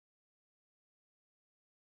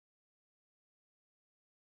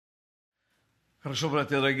Хорошо,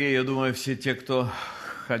 братья дорогие, я думаю, все те, кто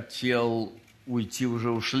хотел уйти, уже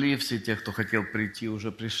ушли, все те, кто хотел прийти,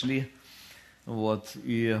 уже пришли. Вот,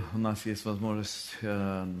 и у нас есть возможность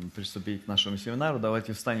приступить к нашему семинару.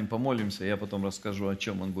 Давайте встанем, помолимся, я потом расскажу, о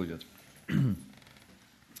чем он будет.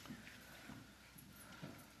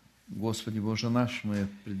 Господи Боже наш, мы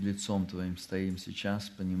пред лицом Твоим стоим сейчас,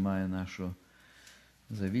 понимая нашу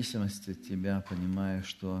зависимость от Тебя, понимая,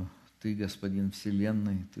 что Ты, Господин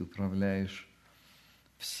Вселенной, Ты управляешь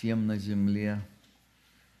всем на земле.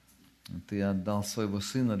 Ты отдал Своего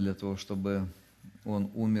Сына для того, чтобы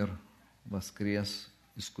Он умер, воскрес,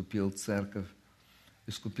 искупил церковь,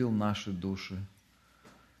 искупил наши души,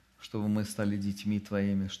 чтобы мы стали детьми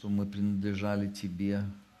Твоими, чтобы мы принадлежали Тебе,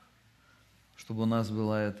 чтобы у нас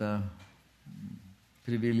была эта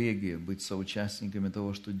привилегия быть соучастниками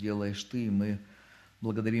того, что делаешь Ты, и мы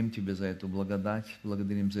благодарим Тебя за эту благодать,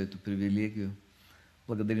 благодарим за эту привилегию,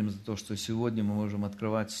 благодарим за то, что сегодня мы можем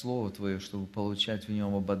открывать Слово Твое, чтобы получать в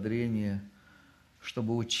нем ободрение,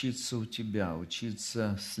 чтобы учиться у Тебя,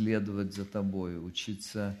 учиться следовать за Тобой,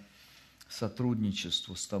 учиться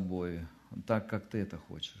сотрудничеству с Тобой, так, как Ты это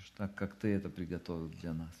хочешь, так, как Ты это приготовил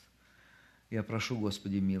для нас. Я прошу,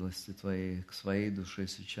 Господи, милости Твоей к своей душе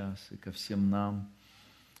сейчас и ко всем нам.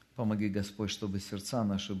 Помоги, Господь, чтобы сердца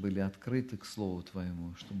наши были открыты к Слову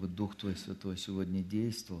Твоему, чтобы Дух Твой Святой сегодня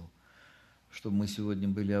действовал, чтобы мы сегодня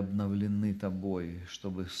были обновлены Тобой,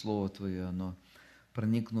 чтобы Слово Твое, оно,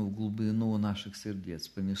 проникнув в глубину наших сердец,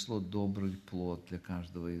 принесло добрый плод для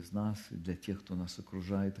каждого из нас и для тех, кто нас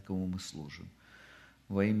окружает и кому мы служим.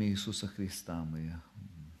 Во имя Иисуса Христа мы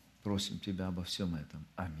просим Тебя обо всем этом.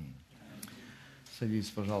 Аминь. Садитесь,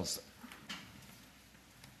 пожалуйста.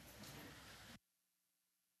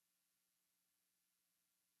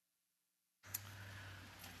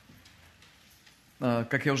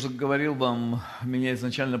 Как я уже говорил вам, меня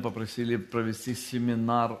изначально попросили провести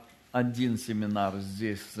семинар, один семинар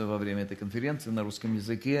здесь во время этой конференции на русском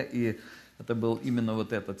языке, и это был именно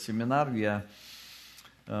вот этот семинар. Я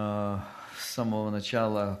с самого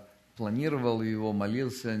начала планировал его,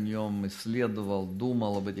 молился о нем, исследовал,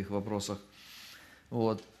 думал об этих вопросах.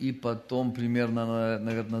 Вот. И потом, примерно,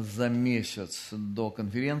 наверное, за месяц до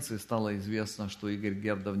конференции стало известно, что Игорь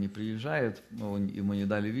Гердов не приезжает, ему не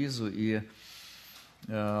дали визу, и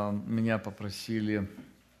меня попросили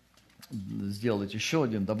сделать еще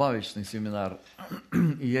один добавочный семинар.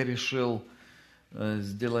 И я решил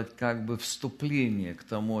сделать как бы вступление к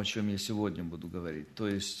тому, о чем я сегодня буду говорить. То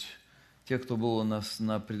есть те, кто был у нас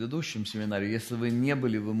на предыдущем семинаре, если вы не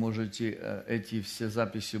были, вы можете, эти все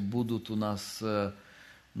записи будут у нас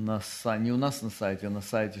не у нас на сайте, а на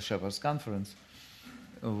сайте Shepherd's Conference.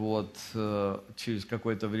 Вот, через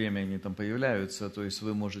какое-то время они там появляются, то есть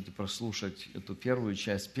вы можете прослушать эту первую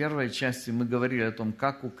часть. В первой части мы говорили о том,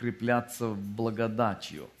 как укрепляться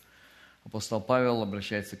благодатью. Апостол Павел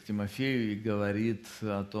обращается к Тимофею и говорит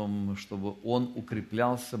о том, чтобы он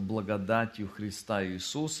укреплялся благодатью Христа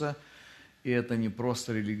Иисуса. И это не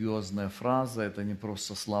просто религиозная фраза, это не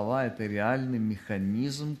просто слова, это реальный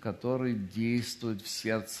механизм, который действует в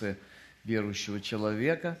сердце верующего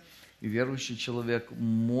человека. И верующий человек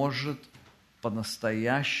может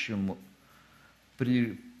по-настоящему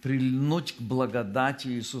прильнуть к благодати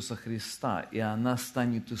Иисуса Христа, и она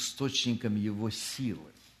станет источником его силы.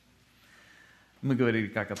 Мы говорили,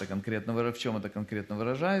 как это конкретно, в чем это конкретно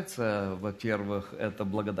выражается. Во-первых, это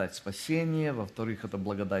благодать спасения, во-вторых, это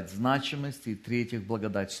благодать значимости, и в-третьих,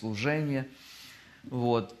 благодать служения.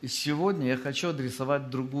 Вот. И сегодня я хочу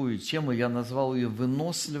адресовать другую тему, я назвал ее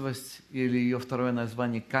 «Выносливость», или ее второе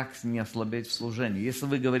название «Как не ослабеть в служении». Если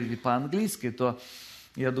вы говорите по-английски, то,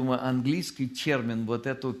 я думаю, английский термин, вот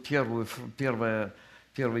эту первый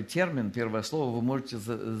термин, первое слово вы можете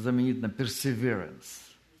заменить на perseverance.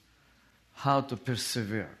 How to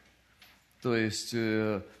persevere. То есть,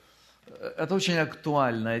 это очень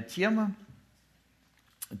актуальная тема.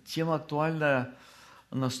 Тема актуальная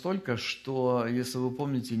настолько, что, если вы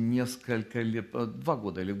помните, несколько лет, 2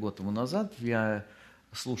 года или год тому назад я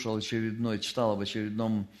читал об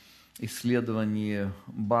очередном исследовании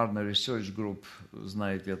Barna Research Group,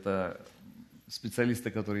 знаете, это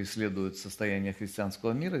специалисты, которые исследуют состояние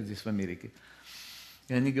христианского мира здесь в Америке.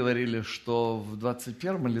 И они говорили, что в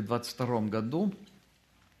 21 или 22 году,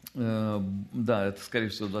 да, это, скорее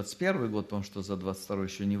всего, 21 год, потому что за 22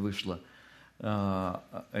 еще не вышло,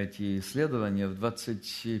 эти исследования, в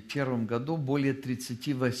 2021 году более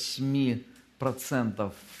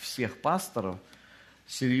 38% всех пасторов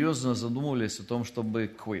серьезно задумывались о том, чтобы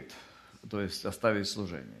quit, то есть оставить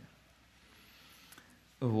служение.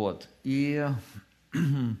 Вот. И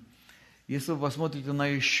если вы посмотрите на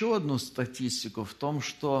еще одну статистику в том,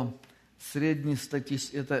 что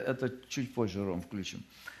это чуть позже, Ром, включим.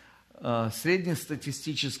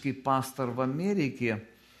 Среднестатистический пастор в Америке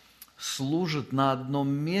служит на одном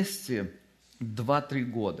месте 2-3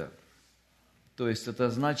 года. То есть это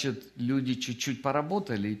значит, люди чуть-чуть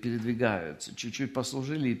поработали и передвигаются, чуть-чуть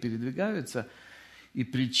послужили и передвигаются. И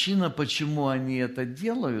причина, почему они это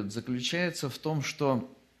делают, заключается в том, что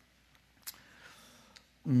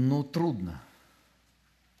трудно.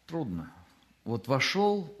 Вот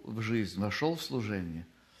вошел в жизнь, вошел в служение,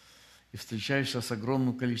 и встречаешься с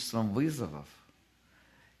огромным количеством вызовов,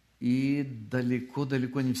 и далеко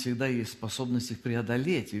не всегда есть способность их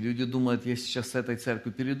преодолеть. И люди думают, я сейчас с этой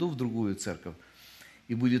церкви перейду в другую церковь,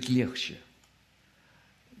 и будет легче.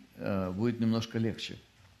 Будет немножко легче.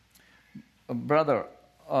 Brother,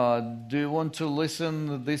 do you want to listen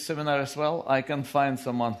to this seminar as well? I can find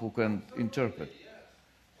someone who can interpret.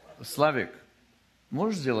 Славик,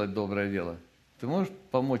 можешь сделать доброе дело? Ты можешь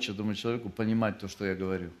помочь этому человеку понимать то, что я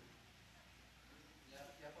говорю?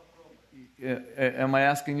 Am I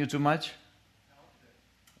asking you too much?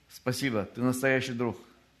 Спасибо, ты настоящий друг.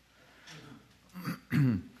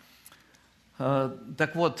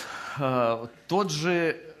 Так вот, тот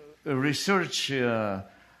же research,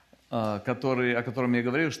 о котором я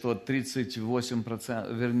говорил, что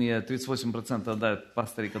 38% да,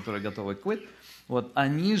 пастырей, которые готовы quit, вот,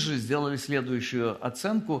 они же сделали следующую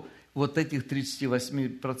оценку вот этих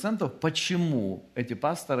 38%, почему эти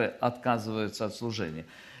пасторы отказываются от служения.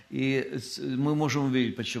 И мы можем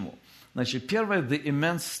увидеть, почему. Значит, первое, the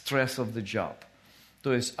immense stress of the job.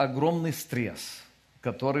 То есть огромный стресс,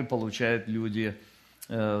 который получают люди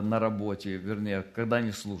на работе, вернее, когда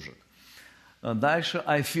они служат. Дальше,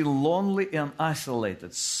 I feel lonely and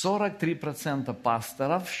isolated. 43%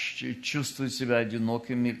 пасторов чувствуют себя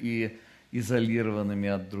одинокими и изолированными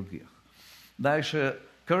от других. Дальше,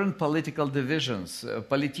 current political divisions,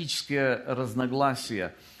 политические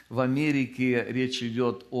разногласия. В Америке речь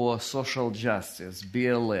идет о social justice,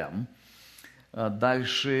 BLM.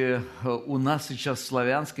 Дальше, у нас сейчас в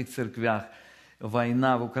славянских церквях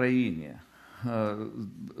война в Украине,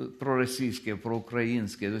 пророссийские,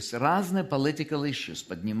 проукраинские. То есть разные political issues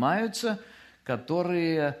поднимаются,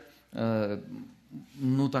 которые,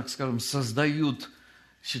 так скажем, создают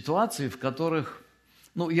ситуации, в которых,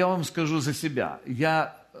 я вам скажу за себя,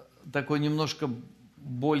 я такой немножко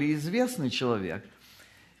более известный человек,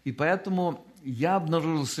 и поэтому я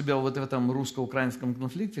обнаружил себя вот в этом русско-украинском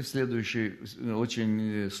конфликте в следующей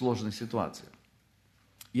очень сложной ситуации.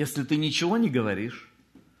 Если ты ничего не говоришь,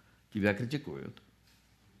 тебя критикуют.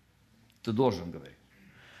 Ты должен говорить.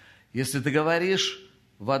 Если ты говоришь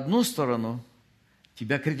в одну сторону,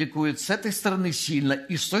 тебя критикуют с этой стороны сильно,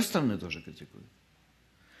 и с той стороны тоже критикуют.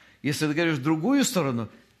 Если ты говоришь в другую сторону,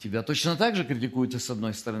 тебя точно так же критикуют и с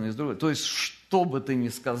одной стороны, и с другой. То есть, что бы ты ни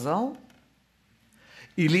сказал,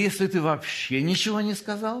 или если ты вообще ничего не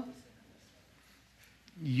сказал,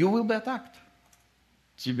 you will be attacked.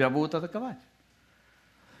 Тебя будут атаковать.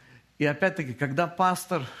 И опять-таки, когда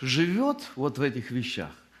пастор живет вот в этих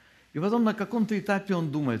вещах, и потом на каком-то этапе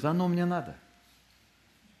он думает, оно мне надо.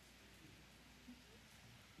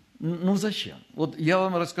 Зачем? Вот я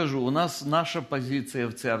вам расскажу, у нас наша позиция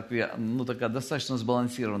в церкви, такая достаточно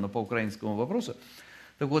сбалансирована по украинскому вопросу.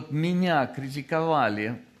 Так вот, меня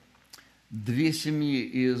критиковали 2 семьи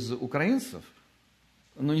из украинцев,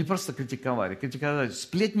 не просто критиковали,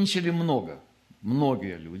 сплетничали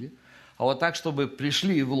многие люди, а вот так, чтобы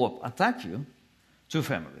пришли в лоб атаки, 2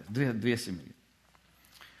 families, 2 семьи.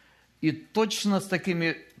 И точно с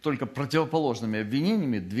такими только противоположными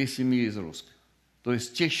обвинениями 2 семьи из русских. То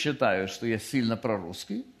есть те считают, что я сильно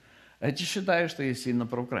прорусский, а эти считают, что я сильно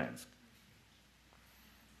проукраинский.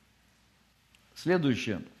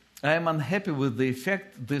 Следующее. I am unhappy with the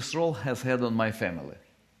effect this role has had on my family.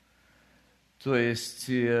 То есть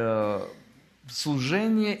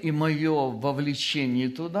служение и мое вовлечение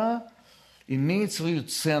туда имеет свою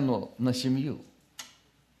цену на семью.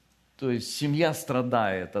 То есть семья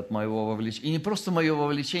страдает от моего вовлечения. И не просто мое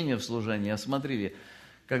вовлечение в служение, а смотрите,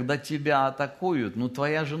 когда тебя атакуют,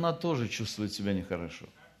 твоя жена тоже чувствует себя нехорошо.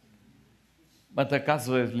 Это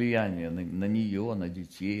оказывает влияние на нее, на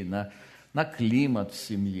детей, на климат в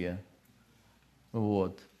семье.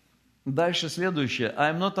 Вот. Дальше следующее.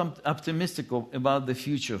 I'm not optimistic about the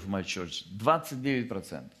future of my church.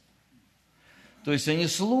 29%. То есть они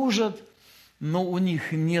служат, но у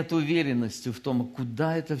них нет уверенности в том,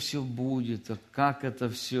 куда это все будет, как это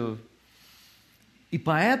все. И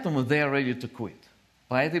поэтому they are ready to quit.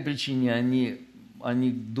 По этой причине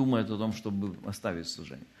они думают о том, чтобы оставить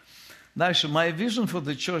служение. Дальше. My vision for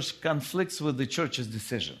the church conflicts with the church's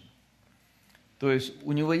decision. То есть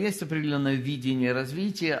у него есть определенное видение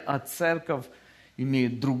развития, а церковь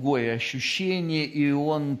имеет другое ощущение, и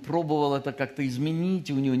он пробовал это как-то изменить,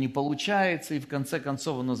 и у него не получается, и в конце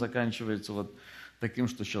концов оно заканчивается вот таким,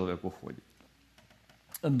 что человек уходит.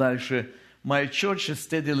 Дальше. My church is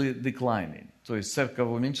steadily declining. То есть церковь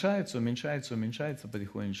уменьшается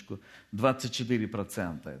потихонечку.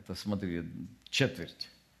 24%. Это, смотри, четверть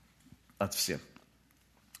от всех.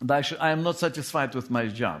 Дальше. I am not satisfied with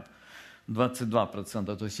my job.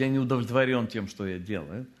 22%. То есть я не удовлетворен тем, что я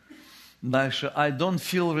делаю. Дальше. I don't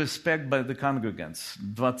feel respect by the congregants.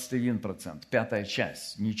 21%. Пятая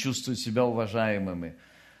часть. Не чувствую себя уважаемыми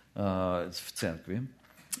в церкви.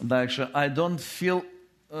 Дальше. I don't feel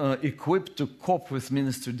equipped to cope with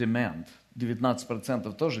ministry demand.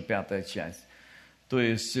 19% тоже пятая часть. То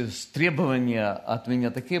есть требования от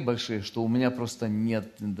меня такие большие, что у меня просто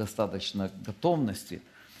нет достаточно готовности.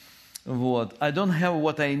 Вот. I don't have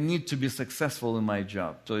what I need to be successful in my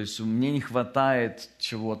job. То есть мне не хватает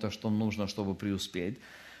чего-то, что нужно, чтобы преуспеть.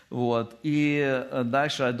 Вот. И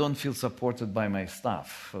дальше I don't feel supported by my staff.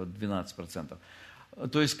 12%.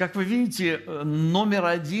 То есть, как вы видите, номер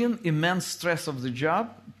один – immense stress of the job,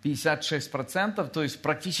 56%, то есть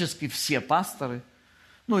практически все пасторы,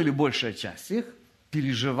 ну или большая часть их,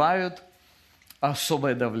 переживают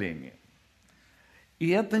особое давление. И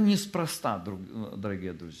это неспроста,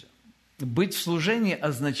 дорогие друзья. Быть в служении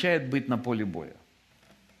означает быть на поле боя.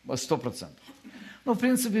 100%. Ну, в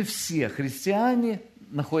принципе, все христиане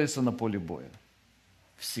находятся на поле боя.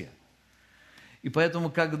 Все. И поэтому,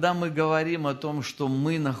 когда мы говорим о том, что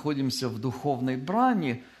мы находимся в духовной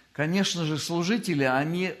брани, конечно же, служители,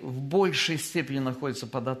 они в большей степени находятся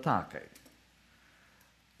под атакой.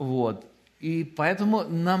 Вот. И поэтому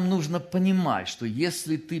нам нужно понимать, что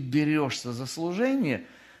если ты берешься за служение,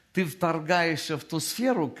 ты вторгаешься в ту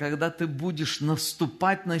сферу, когда ты будешь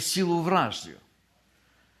наступать на силу вражью.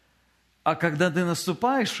 А когда ты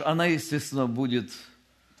наступаешь, она, естественно, будет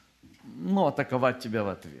атаковать тебя в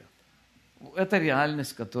ответ. Это реальность,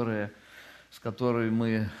 с которой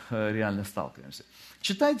мы реально сталкиваемся.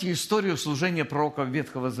 Читайте историю служения пророков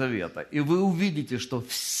Ветхого Завета, и вы увидите, что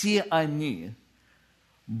все они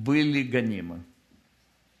были гонимы.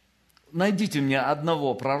 Найдите мне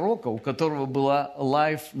одного пророка, у которого была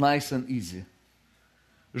life nice and easy.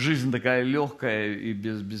 Жизнь такая легкая и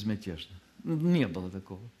безмятежная. Не было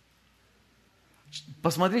такого.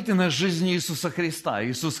 Посмотрите на жизнь Иисуса Христа.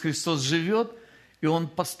 Иисус Христос живет, и Он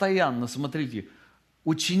постоянно, смотрите,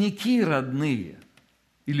 ученики родные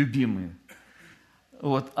и любимые,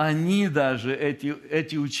 вот они даже,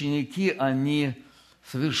 эти ученики, они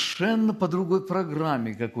совершенно по другой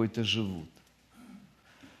программе какой-то живут.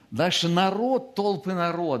 Дальше народ, толпы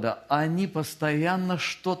народа, они постоянно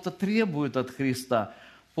что-то требуют от Христа.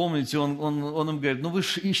 Помните, он им говорит, вы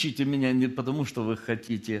же ищете меня не потому, что вы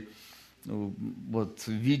хотите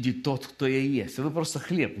видеть тот, кто я есть. Вы просто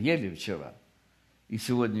хлеб ели вчера. И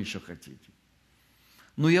сегодня еще хотите.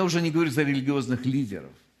 Но я уже не говорю за религиозных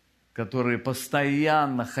лидеров, которые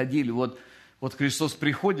постоянно ходили. Вот Христос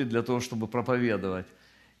приходит для того, чтобы проповедовать,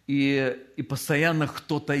 и постоянно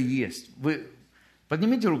кто-то есть. Вы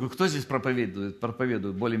поднимите руку, кто здесь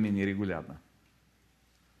проповедует более-менее регулярно?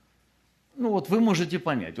 Вы можете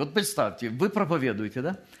понять. Вот представьте, вы проповедуете,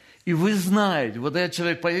 да? И вы знаете, вот этот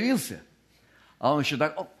человек появился, а он еще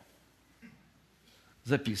так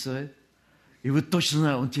записывает. И вы точно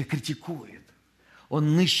знаете, он тебя критикует.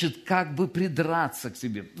 Он ищет, как бы придраться к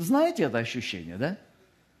себе. Знаете это ощущение, да?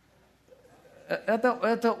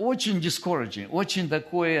 Это очень discouraging, очень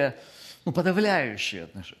такое, подавляющее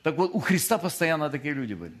отношение. Так вот, у Христа постоянно такие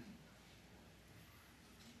люди были.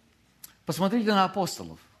 Посмотрите на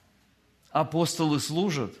апостолов. Апостолы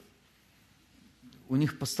служат, у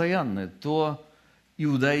них постоянно то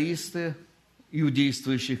иудаисты,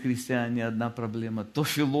 иудействующие христиане, одна проблема, то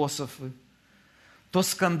философы, то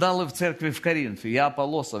скандалы в церкви в Коринфе. Я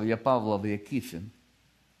Аполлосов, я Павлов, я Кифин.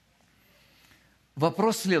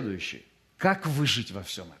 Вопрос следующий. Как выжить во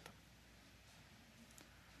всем этом?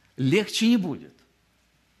 Легче не будет.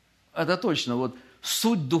 Это точно.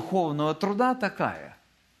 Суть духовного труда такая.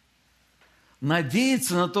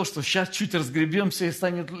 Надеяться на то, что сейчас чуть разгребемся и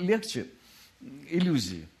станет легче,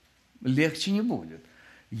 иллюзии. Легче не будет.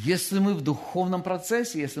 Если мы в духовном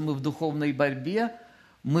процессе, если мы в духовной борьбе,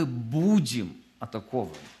 мы будем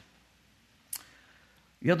атакованы.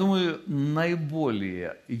 Я думаю,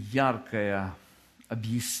 наиболее яркое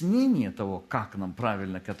объяснение того, как нам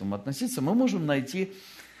правильно к этому относиться, мы можем найти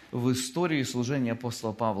в истории служения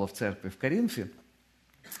апостола Павла в церкви в Коринфе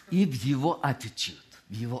и в его attitude,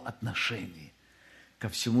 в его отношении ко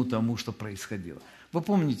всему тому, что происходило. Вы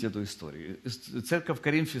помните эту историю. Церковь в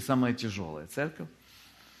Коринфе самая тяжелая церковь.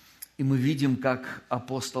 И мы видим, как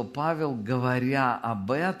апостол Павел, говоря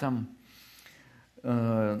об этом,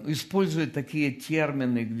 использует такие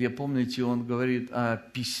термины, где, помните, он говорит о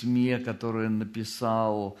письме, которое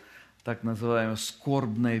написал, так называемое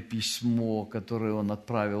скорбное письмо, которое он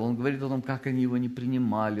отправил. Он говорит о том, как они его не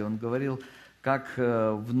принимали. Он говорил, как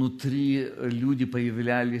внутри люди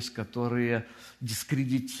появлялись, которые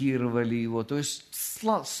дискредитировали его. То есть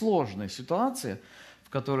сложная ситуация, в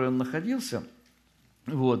которой он находился.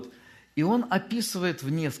 Вот. И он описывает в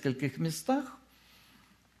нескольких местах,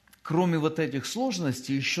 кроме вот этих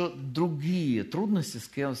сложностей, еще другие трудности,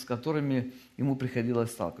 с которыми ему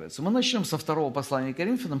приходилось сталкиваться. Мы начнем со 2 послания к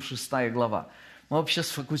Коринфянам, 6 глава. Мы вообще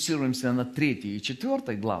сфокусируемся на 3 и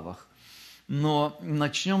 4 главах, но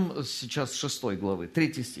начнем сейчас с 6 главы,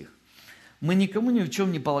 3 стих. «Мы никому ни в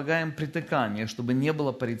чем не полагаем притыкания, чтобы не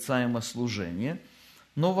было порицаемо служения,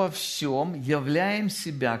 но во всем являем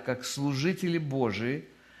себя как служители Божии,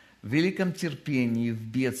 в великом терпении, в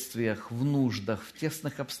бедствиях, в нуждах, в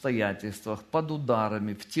тесных обстоятельствах, под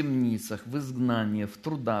ударами, в темницах, в изгнании, в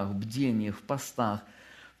трудах, в бдениях, в постах,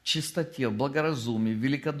 в чистоте, в благоразумии, в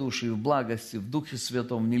великодушии, в благости, в Духе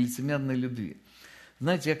Святом, в нелицемерной любви».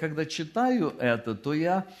 Знаете, я когда читаю это, то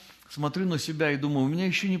я смотрю на себя и думаю, у меня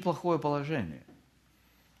еще неплохое положение.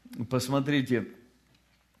 Посмотрите,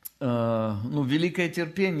 великое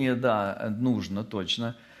терпение, да, нужно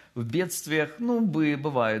точно. В бедствиях,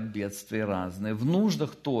 бывают бедствия разные. В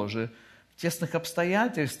нуждах тоже. В тесных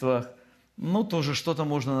обстоятельствах, тоже что-то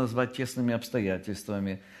можно назвать тесными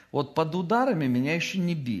обстоятельствами. Вот под ударами меня еще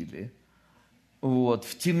не били. Вот.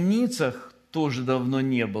 В темницах тоже давно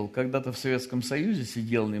не был. Когда-то в Советском Союзе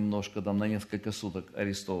сидел немножко, там на несколько суток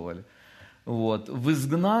арестовывали. Вот. В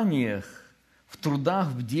изгнаниях, в трудах,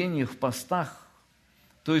 в бдениях, в постах.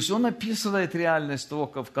 То есть он описывает реальность того,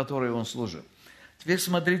 в которой он служил. Теперь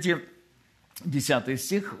смотрите, 10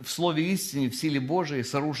 стих. «В слове истине, в силе Божией,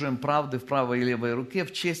 с оружием правды в правой и левой руке,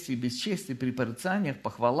 в чести и бесчестии, при порицаниях,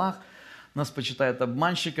 похвалах. Нас почитают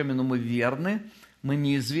обманщиками, но мы верны. Мы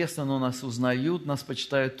неизвестны, но нас узнают. Нас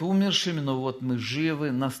почитают умершими, но вот мы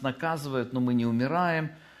живы. Нас наказывают, но мы не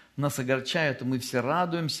умираем. Нас огорчают, и мы все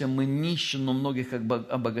радуемся. Мы нищим, но многих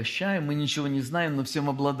обогащаем. Мы ничего не знаем, но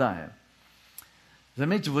всем обладаем».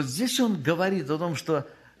 Заметьте, вот здесь он говорит о том, что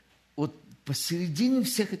вот посередине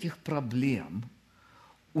всех этих проблем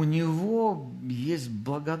у него есть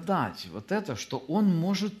благодать. Вот это, что он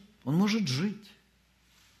может жить.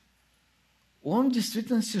 Он в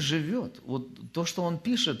действительности живет. Вот то, что он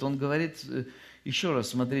пишет, он говорит, еще раз,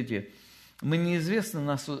 смотрите, мы неизвестны,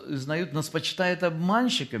 нас узнают, нас почитают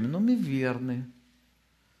обманщиками, но мы верны.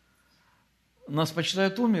 Нас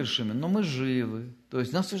почитают умершими, но мы живы. То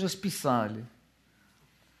есть нас уже списали.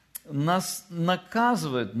 Нас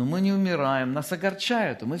наказывают, но мы не умираем. Нас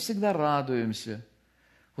огорчают, но мы всегда радуемся.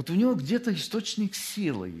 Вот у него где-то источник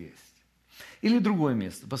силы есть. Или другое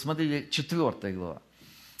место. Посмотрите, 4 глава.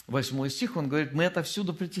 8 стих, он говорит, мы это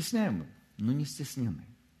всюду притесняем, но не стеснены.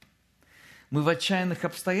 Мы в отчаянных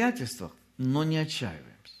обстоятельствах, но не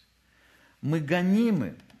отчаиваемся. Мы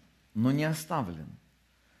гонимы, но не оставлены.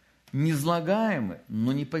 Низлагаемы,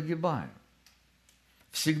 но не погибаем.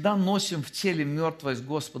 Всегда носим в теле мертвость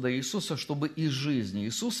Господа Иисуса, чтобы и жизнь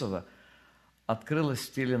Иисусова открылась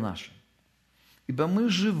в теле нашем. Ибо мы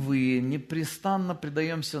живые, непрестанно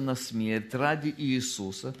предаемся на смерть ради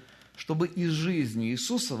Иисуса, чтобы и жизнь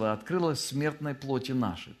Иисусова открылась в смертной плоти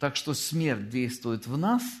нашей. Так что смерть действует в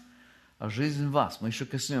нас, а жизнь в вас. Мы еще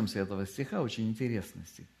коснемся этого стиха, очень интересный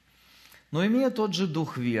стих. Но имея тот же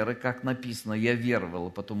дух веры, как написано, «Я веровал,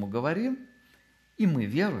 и потому говорим», и мы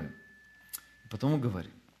веруем, и потому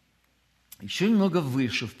говорим. Еще немного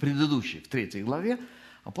выше, в предыдущей, в 3 главе,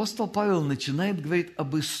 апостол Павел начинает говорить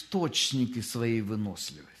об источнике своей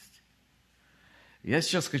выносливости. Я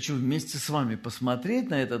сейчас хочу вместе с вами посмотреть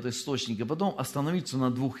на этот источник, и потом остановиться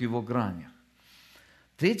на 2 его гранях.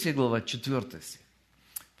 3 глава, 4 стих.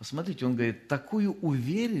 Посмотрите, он говорит, такую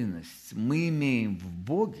уверенность мы имеем в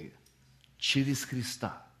Боге через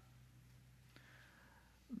Христа.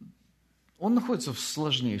 Он находится в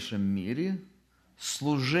сложнейшем мире,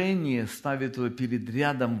 служение ставит его перед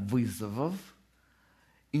рядом вызовов,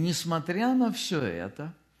 и несмотря на все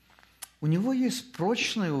это, у него есть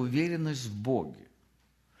прочная уверенность в Боге.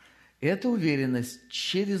 Эта уверенность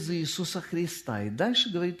через Иисуса Христа. И дальше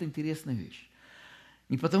говорит интересную вещь.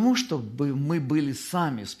 Не потому, чтобы мы были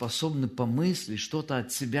сами способны помыслить что-то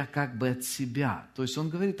от себя, как бы от себя. То есть он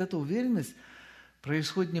говорит, эта уверенность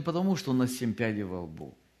происходит не потому, что у нас 7 пядей во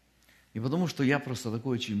лбу. Не потому, что я просто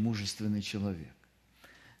такой очень мужественный человек.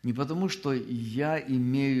 Не потому, что я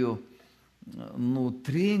имею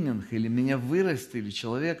тренинг, или меня вырастили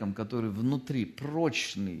человеком, который внутри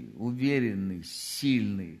прочный, уверенный,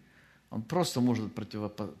 сильный. Он просто может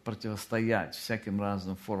противостоять всяким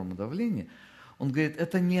разным формам давления. Он говорит,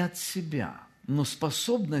 это не от себя, но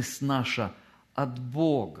способность наша от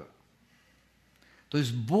Бога. То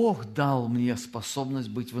есть Бог дал мне способность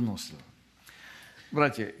быть выносливым.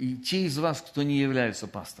 Братья, и те из вас, кто не являются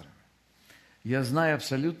пасторами, я знаю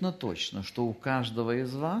абсолютно точно, что у каждого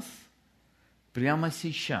из вас прямо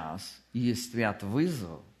сейчас есть ряд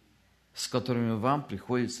вызовов, с которыми вам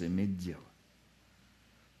приходится иметь дело.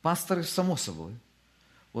 Пасторы, само собой.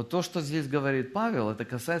 Вот то, что здесь говорит Павел, это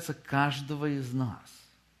касается каждого из нас.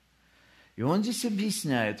 И он здесь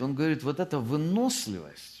объясняет, он говорит, вот эта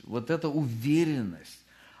выносливость, вот эта уверенность,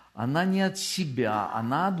 она не от себя,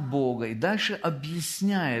 она от Бога. И дальше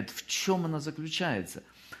объясняет, в чем она заключается.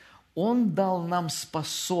 Он дал нам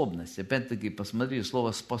способность, опять-таки, посмотри,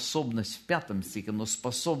 слово «способность» в 5 стихе, но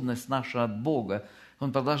способность наша от Бога.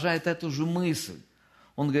 Он продолжает эту же мысль.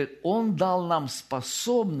 Он говорит, Он дал нам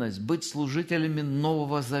способность быть служителями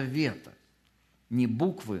Нового Завета. Не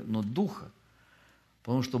буквы, но духа.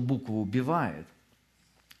 Потому что буква убивает,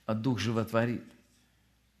 а дух животворит.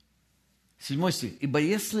 7 стих. «Ибо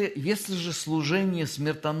если же служение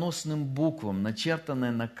смертоносным буквам,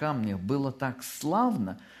 начертанное на камнях, было так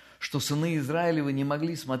славно, что сыны Израилевы не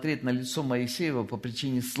могли смотреть на лицо Моисеева по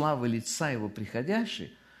причине славы лица его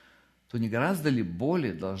приходящей, то не гораздо ли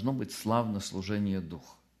более должно быть славно служение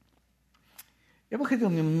духа?» Я бы хотел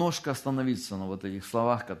немножко остановиться на вот этих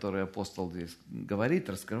словах, которые апостол здесь говорит,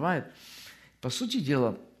 раскрывает. По сути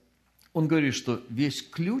дела, он говорит, что весь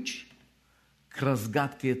ключ к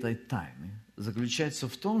разгадке этой тайны заключается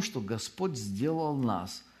в том, что Господь сделал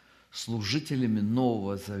нас служителями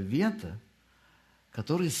Нового Завета,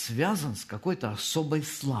 который связан с какой-то особой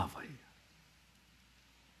славой.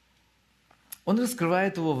 Он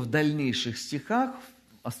раскрывает его в дальнейших стихах,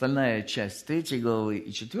 остальная часть 3 главы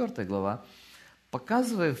и 4 глава,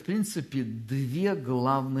 показывая, в принципе, 2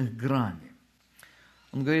 главных грани.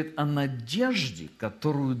 Он говорит о надежде,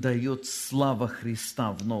 которую дает слава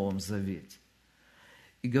Христа в Новом Завете.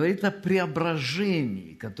 И говорит о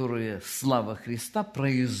преображении, которое слава Христа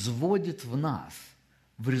производит в нас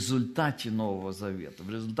в результате Нового Завета, в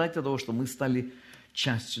результате того, что мы стали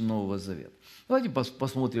частью Нового Завета. Давайте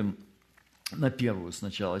посмотрим на первую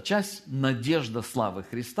сначала часть. Надежда славы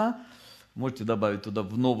Христа. Можете добавить туда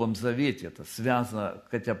в Новом Завете. Это связано,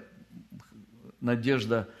 хотя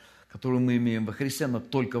надежда, которую мы имеем во Христе, она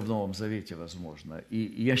только в Новом Завете возможна.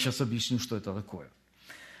 И я сейчас объясню, что это такое.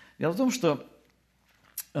 Дело в том, что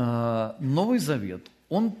Новый Завет,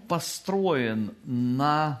 он построен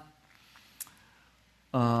на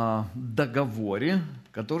договоре,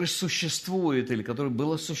 который существует или который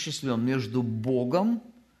был осуществлен между Богом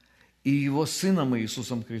и Его Сыном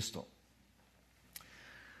Иисусом Христом.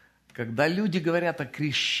 Когда люди говорят о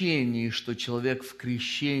крещении, что человек в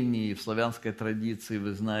крещении, в славянской традиции,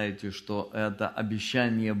 вы знаете, что это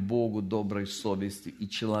обещание Богу доброй совести, и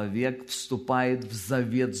человек вступает в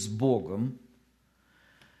завет с Богом,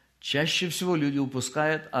 чаще всего люди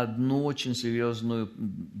упускают одну очень серьезную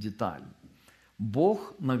деталь.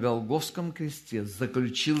 Бог на Голгофском кресте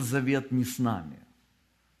заключил завет не с нами.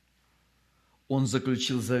 Он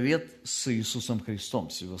заключил завет с Иисусом Христом,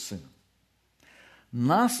 с Его Сыном.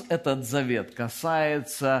 Нас этот завет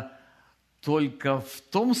касается только в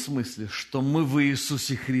том смысле, что мы в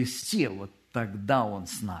Иисусе Христе, вот тогда Он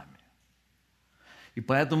с нами. И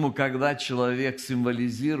поэтому, когда человек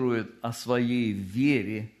символизирует о своей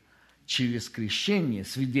вере через крещение,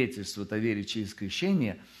 свидетельствует о вере через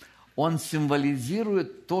крещение, он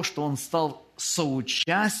символизирует то, что он стал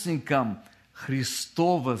соучастником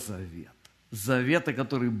Христова завета. Завета,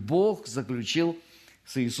 который Бог заключил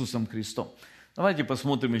с Иисусом Христом. Давайте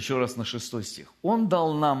посмотрим еще раз на 6 стих. Он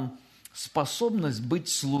дал нам способность быть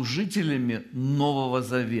служителями Нового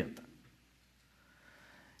Завета.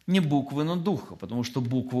 Не буквы, но духа, потому что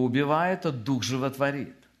буква убивает, а дух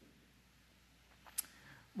животворит.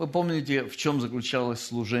 Вы помните, в чем заключалось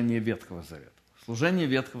служение Ветхого Завета? Служение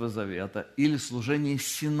Ветхого Завета или служение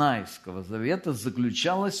Синайского Завета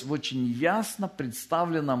заключалось в очень ясно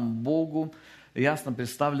представленном Богу, ясно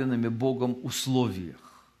представленными Богом условиях.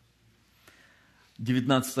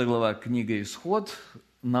 19 глава книги «Исход»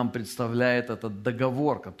 нам представляет этот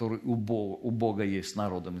договор, который у Бога есть с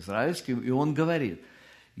народом израильским, и Он говорит,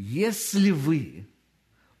 если вы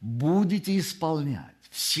будете исполнять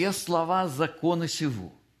все слова закона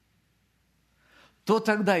сего, то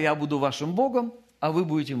тогда я буду вашим Богом, а вы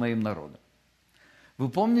будете моим народом. Вы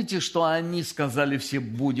помните, что они сказали все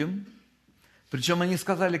 «будем», Причем они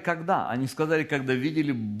сказали, когда? Они сказали, когда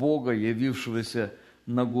видели Бога, явившегося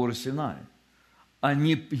на гору Синай.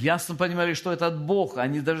 Они ясно понимали, что это от Бога.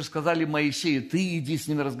 Они даже сказали Моисею: ты иди с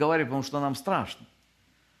ними разговаривай, потому что нам страшно.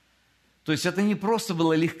 То есть это не просто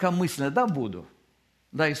было легкомысленно: да, буду,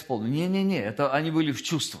 да, исполню. Не-не-не, это они были в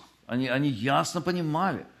чувствах. Они ясно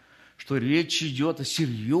понимали, что речь идет о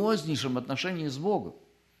серьезнейшем отношении с Богом.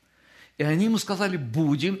 И они ему сказали: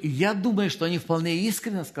 будем. И я думаю, что они вполне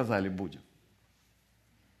искренне сказали: будем.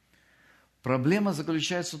 Проблема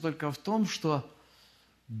заключается только в том, что,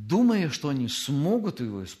 думая, что они смогут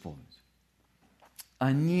его исполнить,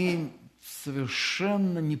 они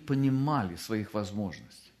совершенно не понимали своих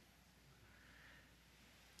возможностей.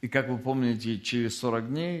 И как вы помните, через 40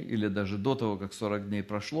 дней, или даже до того, как 40 дней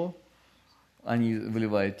прошло, они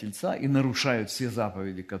выливают тельца и нарушают все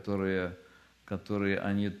заповеди, которые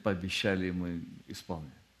они пообещали ему исполнять.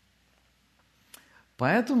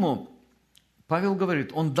 Поэтому Павел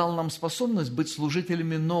говорит, он дал нам способность быть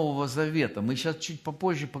служителями Нового Завета. Мы сейчас чуть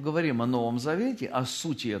попозже поговорим о Новом Завете, о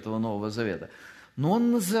сути этого Нового Завета. Но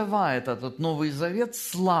он называет этот Новый Завет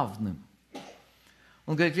славным.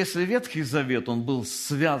 Он говорит, если Ветхий Завет, он был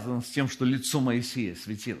связан с тем, что лицо Моисея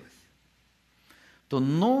светилось, то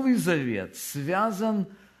Новый Завет связан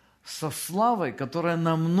со славой, которая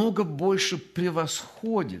намного больше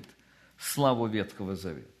превосходит славу Ветхого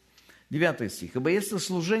Завета. 9 стих. «Ибо если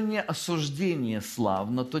служение осуждения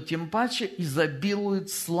славно, то тем паче изобилует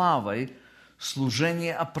славой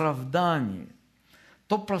служение оправдания.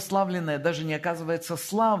 То прославленное даже не оказывается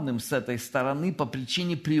славным с этой стороны по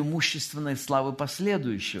причине преимущественной славы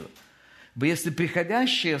последующего. Ибо если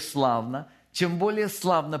приходящее славно, тем более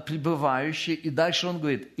славно пребывающее». И дальше он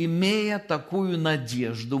говорит, «имея такую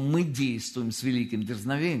надежду, мы действуем с великим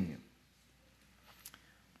дерзновением».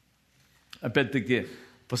 Опять-таки,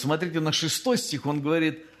 посмотрите на 6 стих, он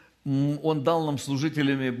говорит, он дал нам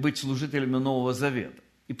быть служителями Нового Завета.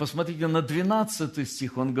 И посмотрите на 12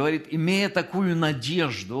 стих, он говорит, имея такую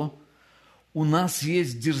надежду, у нас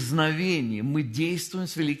есть дерзновение, мы действуем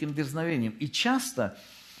с великим дерзновением. И часто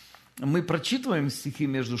мы прочитываем стихи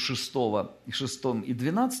между 6 и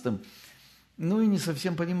 12, ну и не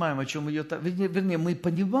совсем понимаем, о чем идет. Вернее, мы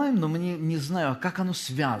понимаем, но мы не знаем, как оно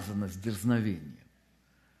связано с дерзновением.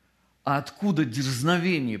 А откуда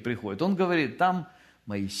дерзновение приходит? Он говорит, там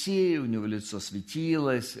Моисей, у него лицо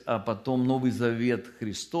светилось, а потом Новый Завет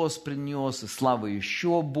Христос принес, и славы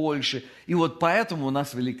еще больше. И вот поэтому у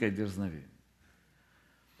нас великое дерзновение.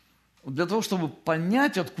 Для того, чтобы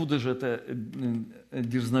понять, откуда же это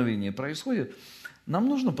дерзновение происходит, нам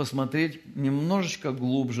нужно посмотреть немножечко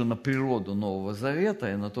глубже на природу Нового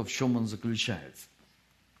Завета и на то, в чем он заключается.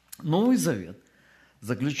 Новый Завет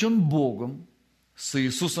заключен Богом с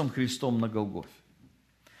Иисусом Христом на Голгофе.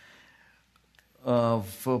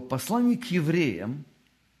 В послании к евреям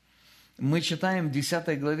мы читаем в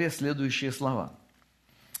 10 главе следующие слова.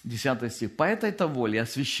 10 стих. «По этой-то воле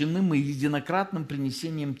освящены мы единократным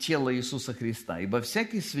принесением тела Иисуса Христа, ибо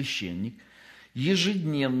всякий священник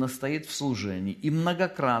ежедневно стоит в служении и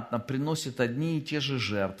многократно приносит одни и те же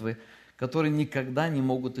жертвы, которые никогда не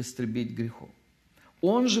могут истребить грехов.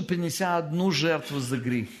 Он же, принеся одну жертву за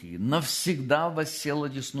грехи, навсегда воссел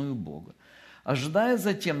одесную Бога, ожидая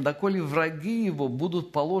затем, доколе враги его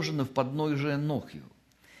будут положены в подножие ног его.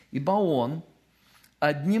 Ибо он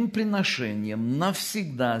одним приношением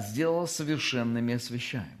навсегда сделал совершенными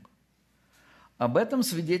освящаемых. Об этом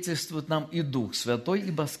свидетельствует нам и Дух Святой,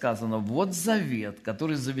 ибо сказано, вот завет,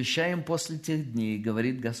 который завещаем после тех дней,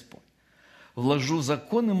 говорит Господь. Вложу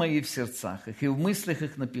законы мои в сердцах их, и в мыслях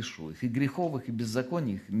их напишу их, и греховых, и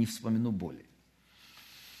беззаконий их не вспомину более».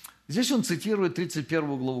 Здесь он цитирует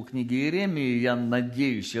 31 главу книги Иеремии. Я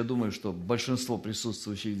надеюсь, я думаю, что большинство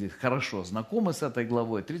присутствующих здесь хорошо знакомы с этой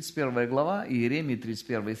главой. 31 глава Иеремии,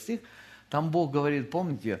 31 стих. Там Бог говорит,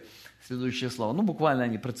 помните, следующие слова. Ну, буквально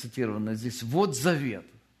они процитированы здесь. «Вот завет,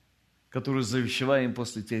 который завещеваем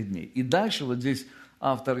после тех дней». И дальше вот здесь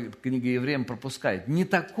автор книги Евреям пропускает. «Не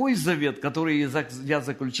такой завет, который я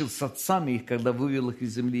заключил с отцами их, когда вывел их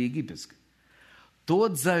из земли египетской.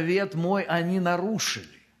 Тот завет мой они нарушили.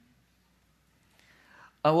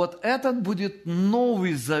 А вот этот будет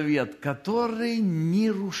новый завет, который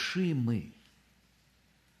нерушимый».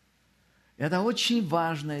 Это очень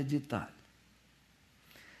важная деталь.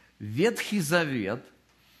 Ветхий Завет,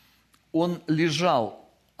 он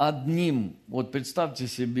лежал одним, вот представьте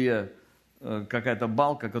себе какая-то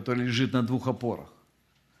балка, которая лежит на 2 опорах.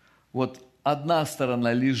 Вот одна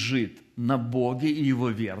сторона лежит на Боге и Его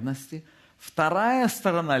верности, вторая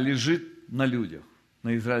сторона лежит на людях,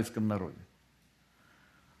 на израильском народе.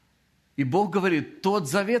 И Бог говорит, тот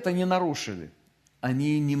завет они нарушили.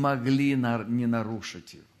 они не могли не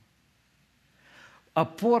нарушить его.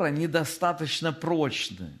 Опора недостаточно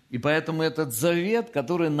прочная, и поэтому этот завет,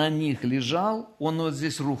 который на них лежал, он вот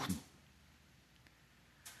здесь рухнул.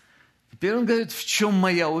 Теперь он говорит, в чем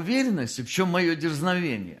моя уверенность и в чем мое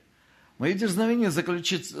дерзновение. Мое дерзновение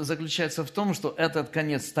заключается в том, что этот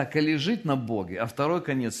конец так и лежит на Боге, а второй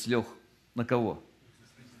конец лег на кого?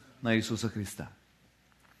 На Иисуса Христа.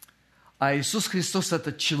 А Иисус Христос –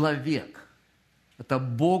 это человек, это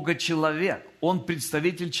Бога-человек, Он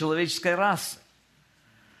представитель человеческой расы.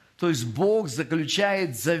 То есть Бог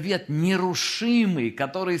заключает завет нерушимый,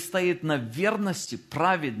 который стоит на верности,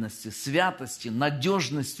 праведности, святости,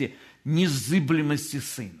 надежности, незыблемости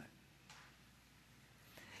Сына.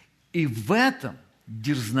 И в этом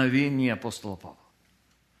дерзновение апостола Павла.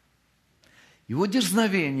 Его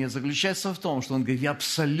дерзновение заключается в том, что он говорит, я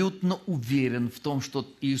абсолютно уверен в том, что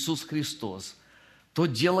Иисус Христос, то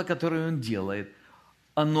дело, которое Он делает,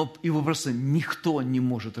 его просто никто не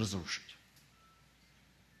может разрушить.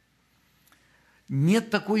 Нет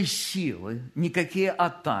такой силы, никакие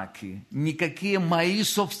атаки, никакие мои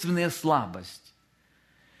собственные слабости,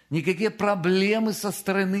 никакие проблемы со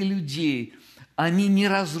стороны людей, они не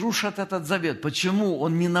разрушат этот завет. Почему?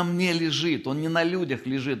 Он не на мне лежит, он не на людях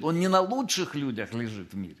лежит, он не на лучших людях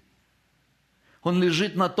лежит в мире. Он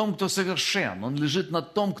лежит на том, кто совершен, он лежит на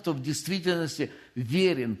том, кто в действительности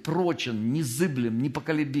верен, прочен, незыблем,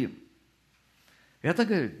 непоколебим. Это,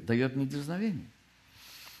 говорит, дает мне дерзновение.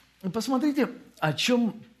 Посмотрите, о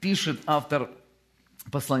чем пишет автор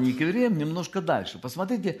послания к евреям немножко дальше.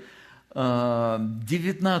 Посмотрите,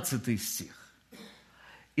 19 стих.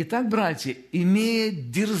 Итак, братья, имея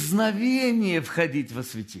дерзновение входить во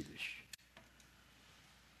святилище.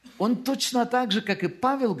 Он точно так же, как и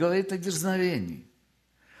Павел, говорит о дерзновении.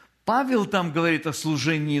 Павел там говорит о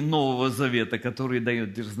служении Нового Завета, который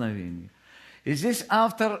дает дерзновение. И здесь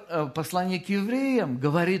автор послания к евреям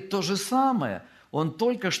говорит то же самое. Он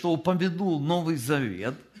только что упомянул Новый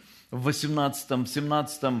Завет в 18,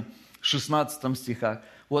 17, 16 стихах.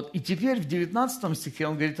 Вот, и теперь в 19 стихе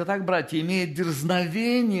он говорит, «Итак, братья, имея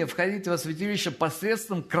дерзновение входить во святилище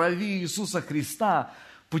посредством крови Иисуса Христа,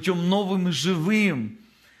 путем новым и живым,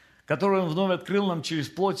 который Он вновь открыл нам через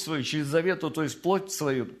плоть свою, через завету, то есть плоть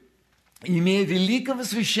свою, имея великого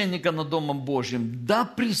священника над Домом Божьим, да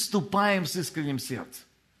приступаем с искренним сердцем».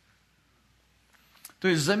 То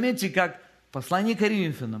есть заметьте, как в послании к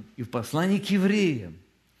Коринфянам и в послании к евреям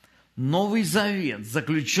Новый Завет,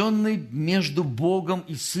 заключенный между Богом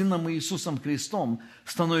и Сыном Иисусом Христом,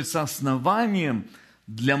 становится основанием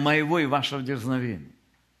для моего и вашего дерзновения.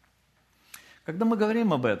 Когда мы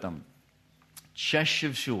говорим об этом,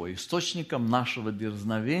 чаще всего источником нашего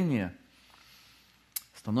дерзновения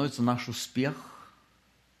становится наш успех,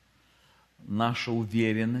 наша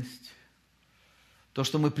уверенность, то,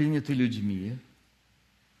 что мы приняты людьми,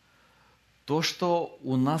 то, что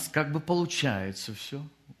у нас как бы получается все.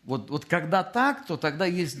 Вот когда так, то тогда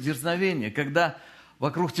есть дерзновение. Когда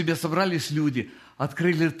вокруг тебя собрались люди,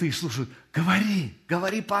 открыли рты, слушают.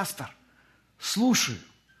 Говори, пастор. Слушаю.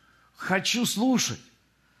 Хочу слушать.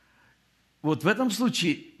 Вот в этом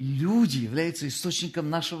случае люди являются источником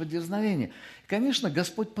нашего дерзновения. Конечно,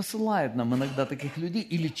 Господь посылает нам иногда таких людей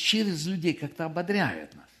или через людей как-то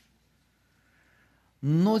ободряет нас.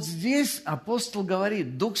 Но здесь апостол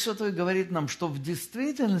говорит, Дух Святой говорит нам, что в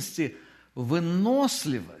действительности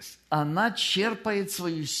выносливость, она черпает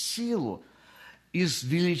свою силу из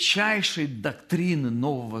величайшей доктрины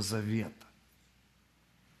Нового Завета.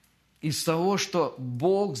 Из того, что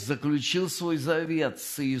Бог заключил свой завет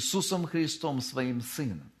с Иисусом Христом, своим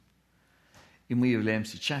Сыном. И мы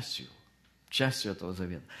являемся частью этого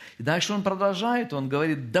завета. И дальше он продолжает, он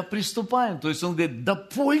говорит, да приступаем, то есть он говорит, да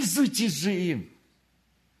пользуйтесь же им.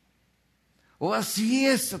 У вас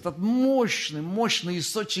есть этот мощный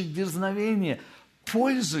источник дерзновения.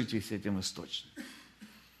 Пользуйтесь этим источником.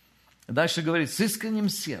 Дальше говорит, с искренним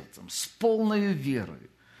сердцем, с полной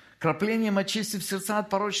верой, краплением очистив сердца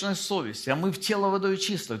от порочной совести, а мы в тело водой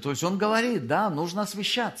чистой. То есть он говорит, да, нужно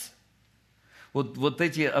освящаться. Вот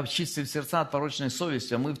эти очистив сердца от порочной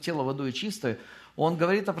совести, а мы в тело водой чистой, он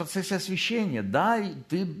говорит о процессе освящения. Да,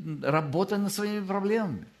 ты работай над своими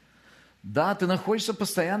проблемами. Да, ты находишься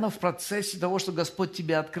постоянно в процессе того, что Господь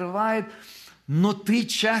тебе открывает, но ты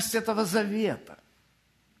часть этого завета.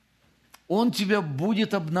 Он тебя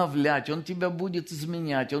будет обновлять, Он тебя будет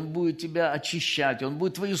изменять, Он будет тебя очищать, Он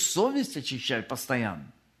будет твою совесть очищать постоянно.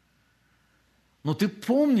 Но ты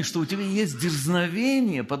помни, что у тебя есть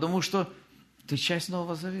дерзновение, потому что ты часть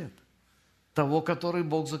Нового Завета. того, который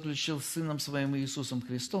Бог заключил с Сыном Своим Иисусом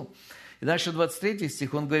Христом. И дальше 23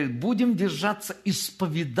 стих, он говорит, будем держаться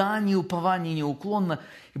исповедания, упования неуклонно,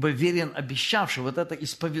 ибо верен обещавший. Вот это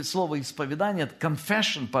слово исповедание, это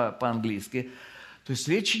confession по-английски. То есть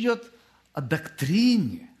речь идет о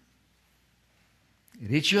доктрине,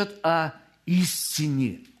 речь идет о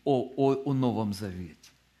истине, о Новом Завете.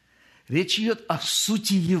 Речь идет о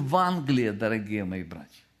сути Евангелия, дорогие мои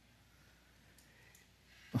братья.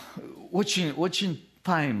 Очень, очень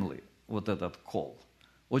timely вот этот call.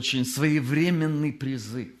 Очень своевременный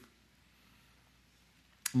призыв.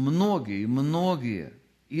 Многие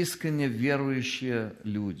искренне верующие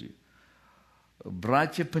люди,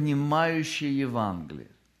 братья, понимающие Евангелие,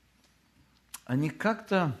 они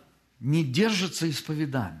как-то не держатся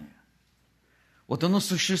исповедания. Вот оно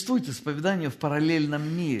существует, исповедание в параллельном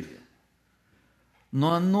мире,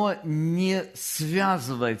 но оно не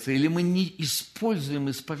связывается, или мы не используем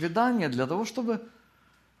исповедание для того, чтобы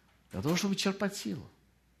черпать силу.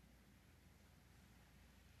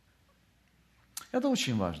 Это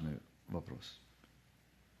очень важный вопрос.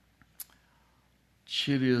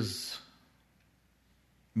 Через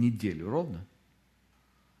неделю ровно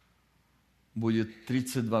будет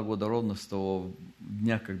 32 года ровно с того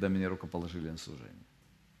дня, когда меня рукоположили на служение.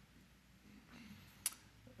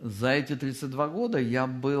 За эти 32 года я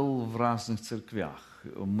был в разных церквях.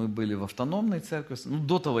 Мы были в автономной церкви.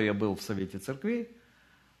 До того я был в Совете церквей.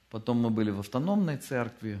 Потом мы были в автономной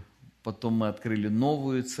церкви. Потом мы открыли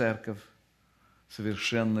новую церковь.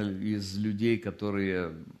 Совершенно из людей,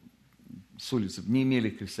 которые с улицы не имели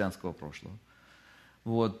христианского прошлого.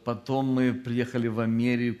 Вот. Потом мы приехали в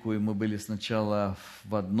Америку, и мы были сначала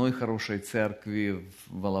в одной хорошей церкви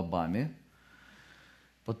в Алабаме.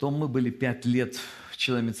 Потом мы были 5 лет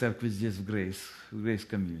членами церкви здесь, в Грейс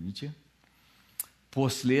комьюнити.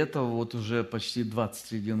 После этого вот уже почти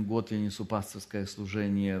 21 год я несу пасторское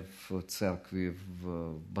служение в церкви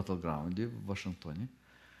в Батлграунде, в Вашингтоне.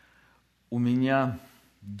 У меня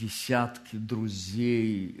десятки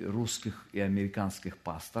друзей русских и американских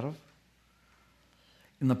пасторов.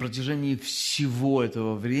 И на протяжении всего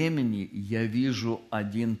этого времени я вижу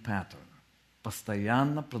один паттерн,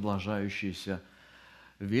 постоянно продолжающиеся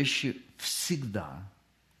вещи всегда,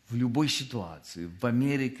 в любой ситуации, в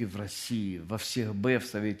Америке, в России, во всех в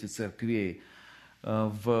Совете церквей,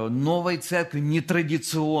 в новой церкви,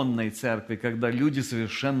 нетрадиционной церкви, когда люди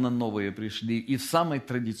совершенно новые пришли, и в самой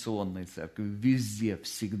традиционной церкви, везде,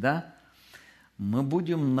 всегда мы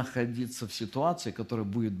будем находиться в ситуации, которая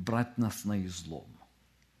будет брать нас на излом,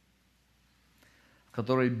 в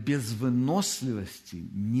которой без выносливости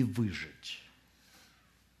не выжить.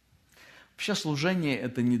 Вообще служение –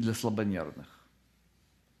 это не для слабонервных.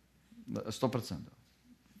 100%.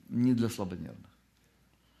 Не для слабонервных.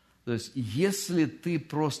 То есть, если ты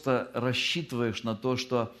просто рассчитываешь на то,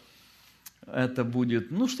 что это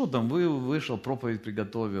будет, вышел, проповедь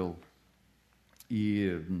приготовил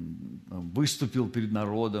и выступил перед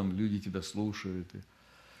народом, люди тебя слушают.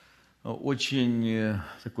 Очень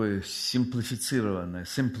такое simplified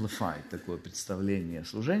такое представление о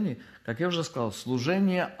служении. Как я уже сказал,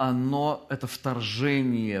 служение, это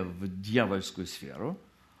вторжение в дьявольскую сферу,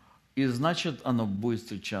 и значит, оно будет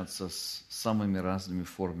встречаться с самыми разными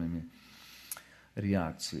формами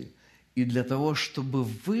реакции. И для того, чтобы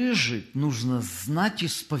выжить, нужно знать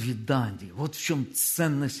исповедание. Вот в чем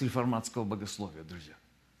ценность реформатского богословия, друзья.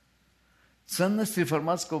 Ценность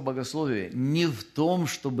реформатского богословия не в том,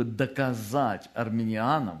 чтобы доказать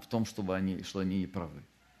армянианам, в том, что они не правы.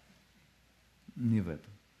 Не в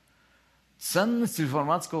этом. Ценность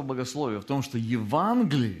реформатского богословия в том, что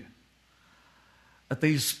Евангелие –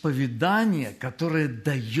 это исповедание, которое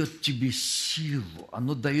дает тебе силу,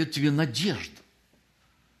 оно дает тебе надежду.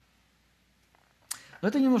 Но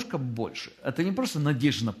это немножко больше. Это не просто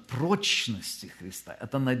надежда на прочности Христа,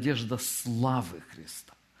 это надежда славы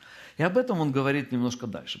Христа. И об этом он говорит немножко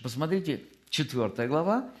дальше. Посмотрите, 4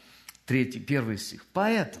 глава, 1 стих.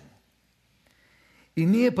 «Поэтому,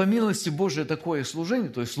 имея по милости Божией такое служение,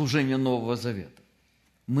 то есть служение Нового Завета,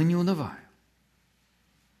 мы не унываем».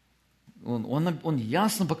 Он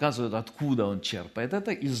ясно показывает, откуда он черпает.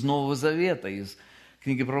 Это из Нового Завета, из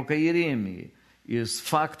книги пророка Иеремии, из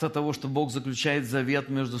факта того, что Бог заключает завет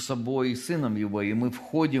между собой и Сыном Его, и мы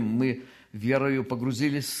входим, мы верою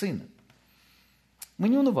погрузились в Сына. Мы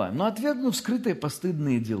не унываем, но отвергнув скрытые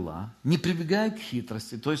постыдные дела, не прибегая к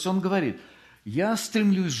хитрости, то есть он говорит, я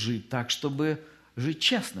стремлюсь жить так, чтобы жить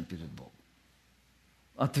честно перед Богом.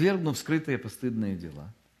 Отвергнув скрытые постыдные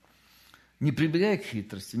дела, не прибегая к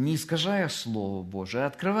хитрости, не искажая Слово Божие,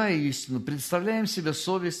 открывая истину, представляем себе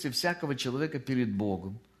совести всякого человека перед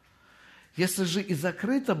Богом. Если же и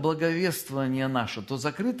закрыто благовествование наше, то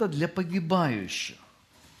закрыто для погибающих,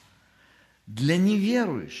 для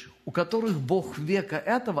неверующих, у которых Бог века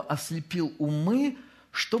этого ослепил умы,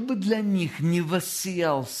 чтобы для них не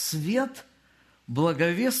воссиял свет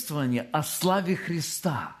благовествования о славе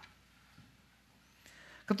Христа,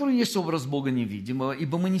 который есть образ Бога невидимого,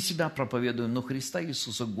 ибо мы не себя проповедуем, но Христа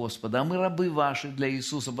Иисуса Господа, а мы рабы ваши для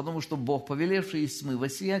Иисуса, потому что Бог, повелевший из тьмы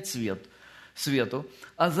воссиять свету,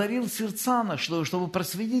 озарил сердца наши, чтобы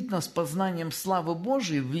просветить нас познанием славы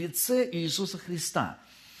Божией в лице Иисуса Христа.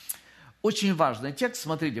 Очень важный текст,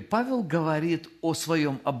 смотрите, Павел говорит о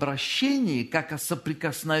своем обращении, как о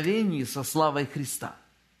соприкосновении со славой Христа.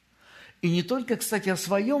 И не только, кстати, о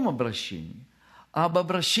своем обращении, а об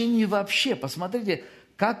обращении вообще. Посмотрите,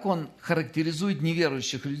 как он характеризует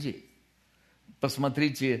неверующих людей.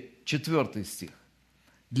 Посмотрите 4 стих.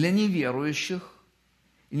 Для неверующих,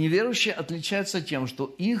 неверующие отличаются тем,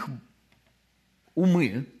 что их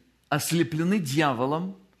умы ослеплены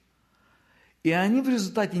дьяволом, и они в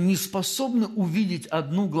результате не способны увидеть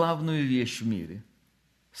одну главную вещь в мире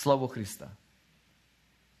 – славу Христа.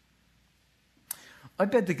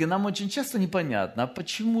 Опять-таки, нам очень часто непонятно, а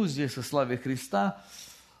почему здесь о славе Христа?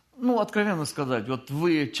 Откровенно сказать, вот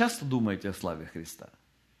вы часто думаете о славе Христа?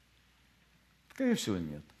 Скорее всего,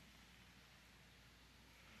 нет.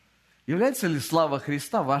 Является ли слава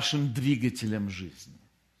Христа вашим двигателем жизни?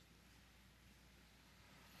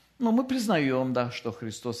 Мы признаем, да, что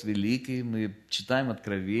Христос великий, мы читаем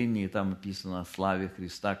Откровение, и там написано о славе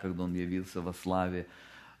Христа, когда Он явился во славе.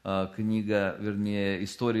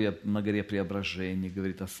 История на горе Преображения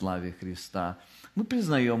говорит о славе Христа. Мы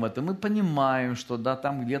признаем это, мы понимаем, что да,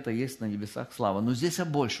 там где-то есть на небесах слава, но здесь о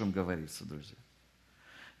большем говорится, друзья.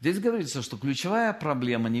 Здесь говорится, что ключевая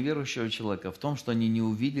проблема неверующего человека в том, что они не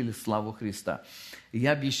увидели славу Христа. И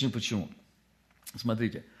я объясню почему.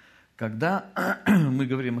 Смотрите, когда мы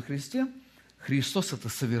говорим о Христе, Христос – это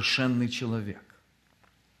совершенный человек.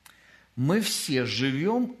 Мы все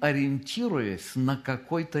живем, ориентируясь на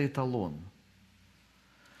какой-то эталон.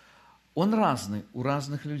 Он разный у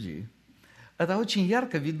разных людей. Это очень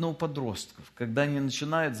ярко видно у подростков, когда они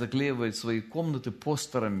начинают заклеивать свои комнаты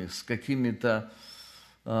постерами с какими-то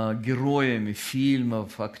героями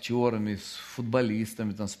фильмов, актерами,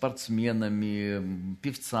 футболистами, спортсменами,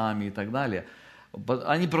 певцами и так далее.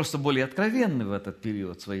 Они просто более откровенны в этот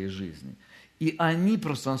период своей жизни. И они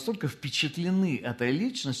просто настолько впечатлены этой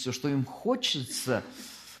личностью, что им хочется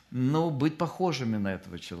быть похожими на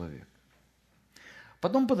этого человека.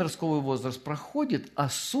 Потом подростковый возраст проходит, а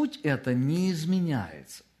суть эта не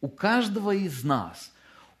изменяется. У каждого из нас,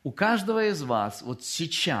 у каждого из вас вот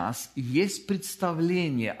сейчас есть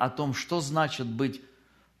представление о том, что значит быть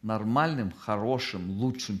нормальным, хорошим,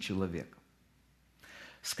 лучшим человеком.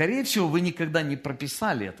 Скорее всего, вы никогда не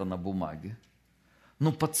прописали это на бумаге,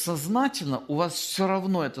 но подсознательно у вас все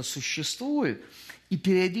равно это существует и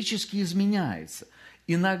периодически изменяется.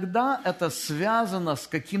 Иногда это связано с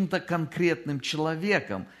каким-то конкретным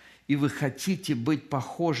человеком, и вы хотите быть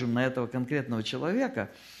похожим на этого конкретного человека,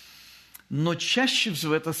 но чаще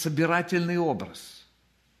всего это собирательный образ.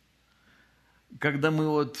 Когда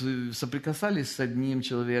мы соприкасались с одним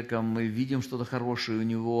человеком, мы видим что-то хорошее у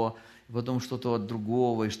него, потом что-то от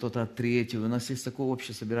другого, и что-то от третьего. У нас есть такой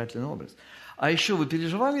общий собирательный образ. А еще вы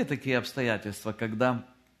переживали такие обстоятельства, когда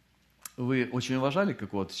вы очень уважали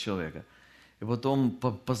какого-то человека, и потом,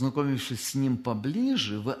 познакомившись с ним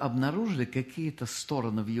поближе, вы обнаружили какие-то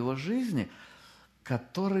стороны в его жизни,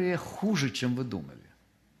 которые хуже, чем вы думали.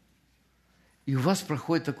 И у вас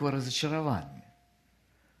проходит такое разочарование.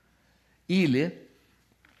 Или,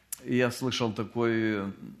 я слышал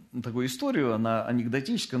такую историю, она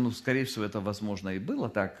анекдотическая, скорее всего, это, возможно, и было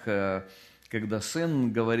так, когда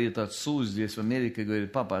сын говорит отцу здесь, в Америке,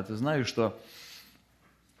 говорит: папа, а ты знаешь, что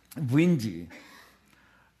в Индии,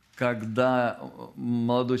 когда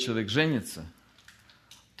молодой человек женится,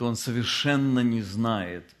 то он совершенно не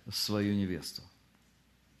знает свою невесту.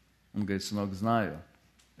 Он говорит: сынок, знаю,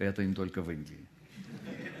 это не только в Индии.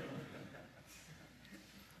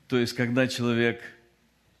 То есть, когда человек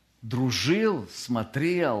дружил,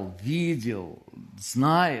 смотрел, видел,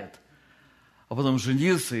 знает, а потом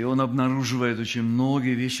женился, и он обнаруживает очень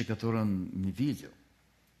многие вещи, которые он не видел.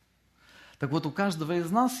 Так вот, у каждого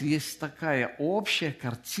из нас есть такая общая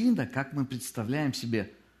картина, как мы представляем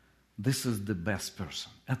себе «this is the best person».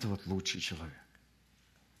 Это лучший человек.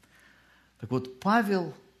 Так вот,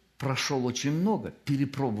 Павел прошел очень много,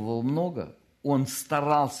 перепробовал много, он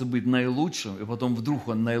старался быть наилучшим, и потом вдруг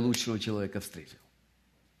он наилучшего человека встретил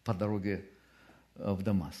по дороге в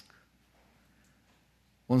Дамаск.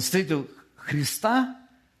 Он встретил Христа,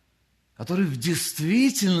 который в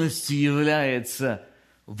действительности является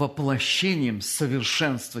воплощением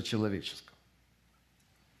совершенства человеческого.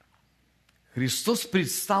 Христос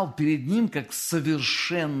предстал перед ним как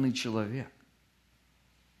совершенный человек.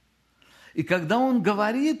 И когда Он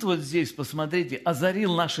говорит вот здесь, посмотрите,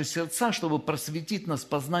 озарил наши сердца, чтобы просветить нас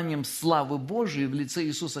познанием славы Божией в лице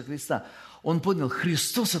Иисуса Христа, Он понял,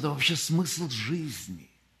 Христос – это вообще смысл жизни.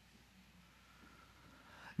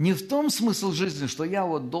 Не в том смысл жизни, что я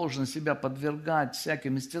вот должен себя подвергать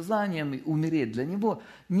всяким истязаниям и умереть для Него.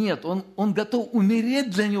 Нет, он готов умереть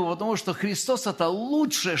для Него, потому что Христос – это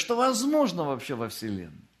лучшее, что возможно вообще во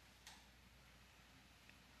Вселенной.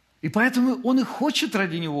 И поэтому Он и хочет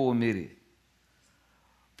ради Него умереть.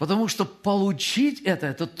 Потому что получить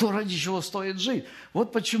это то, ради чего стоит жить.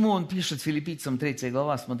 Вот почему он пишет Филиппийцам 3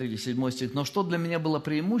 глава, смотрите, 7 стих. «Но что для меня было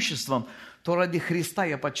преимуществом, то ради Христа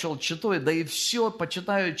я почел читое, да и все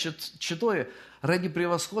почитаю читое ради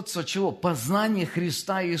превосходства чего? Познания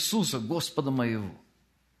Христа Иисуса, Господа моего».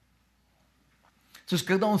 То есть,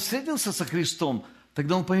 когда он встретился со Христом,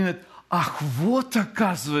 тогда он понимает, ах, вот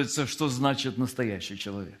оказывается, что значит настоящий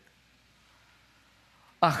человек.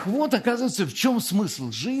 Ах, вот, оказывается, в чем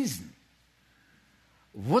смысл жизни.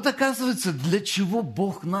 Вот, оказывается, для чего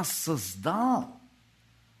Бог нас создал.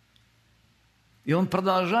 И он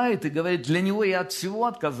продолжает и говорит, для Него я от всего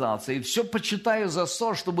отказался, и все почитаю за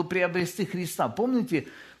ссор, чтобы приобрести Христа. Помните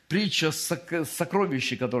притча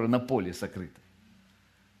сокровища, которое на поле сокрыто?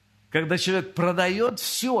 Когда человек продает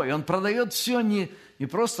все, и он продает все не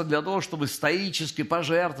просто для того, чтобы стоически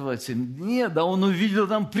пожертвовать. Нет, да он увидел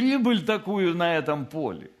там прибыль такую на этом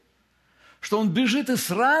поле, что он бежит и с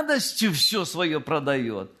радостью все свое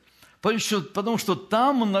продает. Потому что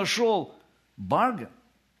там он нашел баргаин.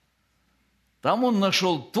 Там он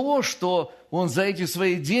нашел то, что он за эти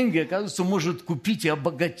свои деньги, оказывается, может купить и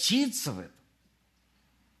обогатиться в этом.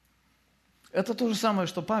 Это то же самое,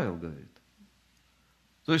 что Павел говорит.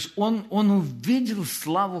 То есть он увидел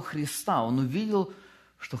славу Христа, он увидел,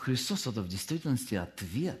 что Христос – это в действительности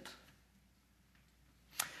ответ.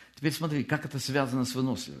 Теперь смотри, как это связано с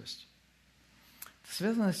выносливостью. Это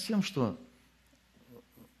связано с тем, что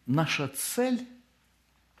наша цель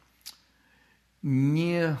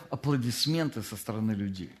не аплодисменты со стороны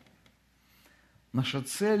людей. Наша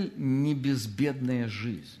цель не безбедная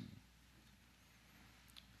жизнь.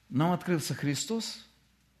 Нам открылся Христос,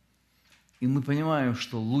 и мы понимаем,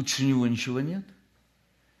 что лучше Него ничего нет.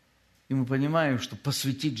 И мы понимаем, что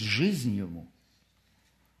посвятить жизнь Ему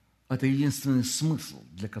 – это единственный смысл,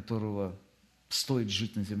 для которого стоит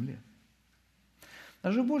жить на земле.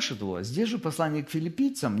 Даже больше того, здесь же послание к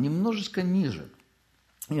филиппийцам немножечко ниже.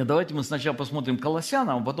 Нет, давайте мы сначала посмотрим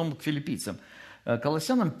Колоссянам, а потом к филиппийцам.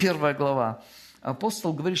 Колоссянам 1 глава.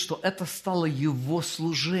 Апостол говорит, что это стало его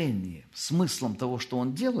служением, смыслом того, что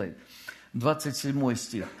он делает. 27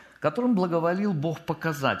 стих. Которым благоволил Бог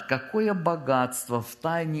показать, какое богатство в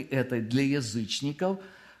тайне этой для язычников,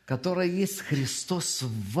 которое есть Христос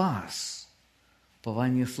в вас,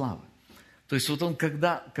 упование славы. То есть вот он,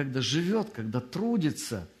 когда живет, когда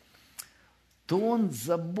трудится, то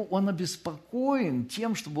он обеспокоен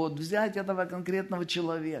тем, чтобы вот взять этого конкретного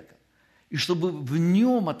человека, и чтобы в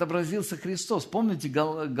нем отобразился Христос. Помните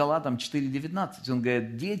Галатам 4:19? Он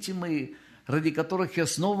говорит, дети мои, ради которых я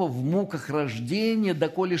снова в муках рождения,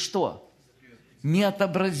 доколе что? Не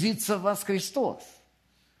отобразится в вас Христос.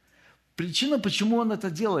 Причина, почему он это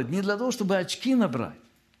делает, не для того, чтобы очки набрать,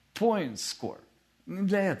 point score, не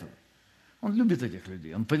для этого. Он любит этих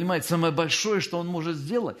людей, он понимает самое большое, что он может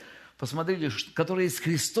сделать. Посмотрите, который есть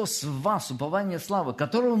Христос в вас, упование славы,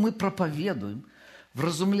 которого мы проповедуем,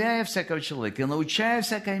 вразумляя всякого человека и научая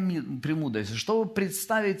всякой премудрости, чтобы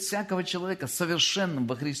представить всякого человека совершенным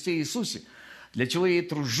во Христе Иисусе, для чего я и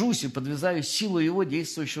тружусь и подвязаю силу Его,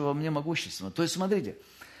 действующего во мне могущества. То есть, смотрите,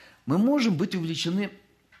 мы можем быть увлечены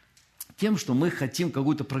тем, что мы хотим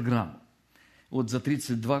какую-то программу. Вот за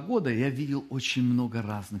 32 года я видел очень много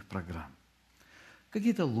разных программ.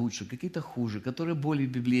 Какие-то лучше, какие-то хуже, которые более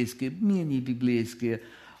библейские, менее библейские,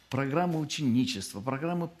 программы ученичества,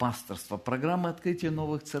 программы пасторства, программы открытия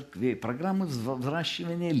новых церквей, программы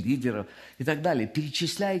взращивания лидеров и так далее.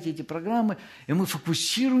 Перечисляйте эти программы, и мы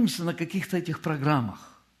фокусируемся на каких-то этих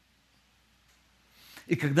программах.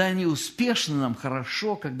 И когда они успешны, нам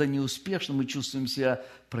хорошо, когда неуспешны, мы чувствуем себя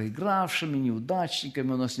проигравшими,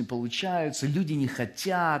 неудачниками, у нас не получается, люди не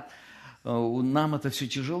хотят, нам это все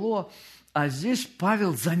тяжело. А здесь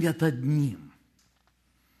Павел занят одним.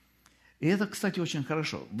 И это, кстати, очень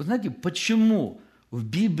хорошо. Вы знаете, почему в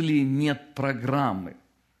Библии нет программы?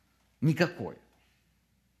 Никакой.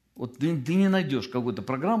 Вот ты не найдешь какую-то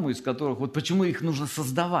программу, из которых... Вот почему их нужно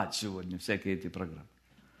создавать сегодня, всякие эти программы.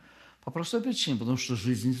 По простой причине, потому что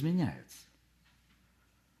жизнь изменяется.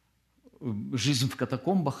 Жизнь в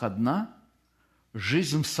катакомбах одна,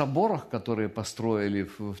 жизнь в соборах, которые построили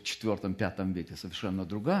в IV-V веке, совершенно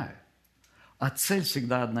другая. А цель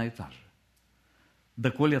всегда одна и та же.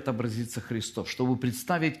 Доколе отобразится Христос, чтобы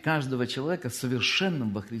представить каждого человека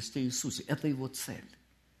совершенным во Христе Иисусе. Это его цель.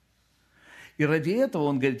 И ради этого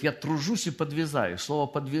он говорит, я тружусь и подвязаюсь. Слово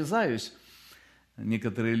 «подвязаюсь»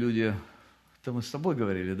 некоторые люди, это мы с тобой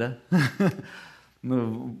говорили, да?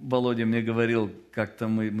 Ну, Володя мне говорил, как-то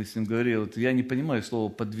мы с ним говорили, вот я не понимаю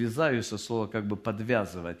слово «подвязаюсь», а слово как бы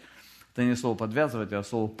 «подвязывать». Это не слово «подвязывать», а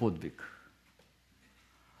слово «подвиг».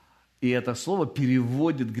 И это слово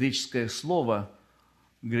переводит греческое слово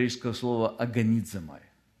 «агонизомай».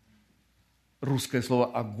 Русское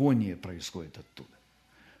слово «агония» происходит оттуда.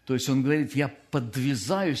 То есть он говорит, я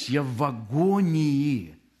подвязаюсь, я в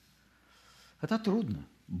агонии. Это трудно.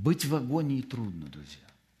 Быть в агонии трудно, друзья.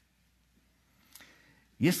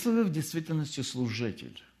 Если вы в действительности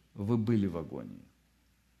служитель, вы были в агонии.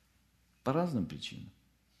 По разным причинам.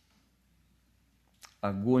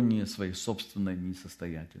 Агония своей собственной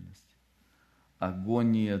несостоятельности.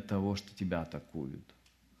 Агония того, что тебя атакуют.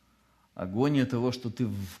 Агония того, что ты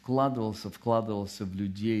вкладывался в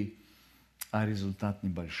людей, а результат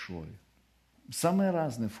небольшой. Самые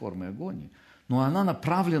разные формы агонии, но она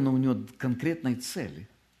направлена у нее к конкретной цели.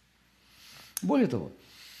 Более того,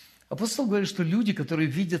 апостол говорит, что люди, которые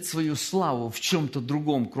видят свою славу в чем-то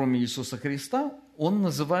другом, кроме Иисуса Христа, он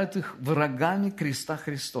называет их врагами креста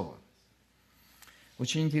Христова.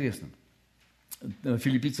 Очень интересно.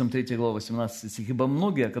 Филиппийцам 3 глава 18 стих. «Ибо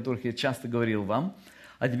многие, о которых я часто говорил вам,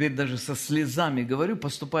 а теперь даже со слезами говорю,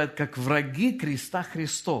 поступают как враги креста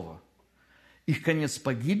Христова. Их конец –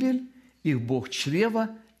 погибель, их Бог – чрево,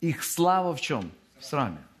 их слава в чем? В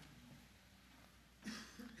сраме».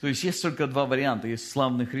 То есть есть только два варианта. Есть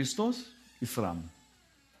славный Христос и срам.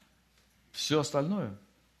 Все остальное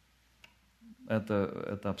 –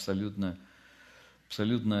 это абсолютно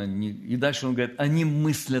не... И дальше он говорит, они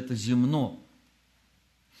мыслят земно.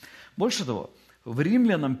 Больше того, в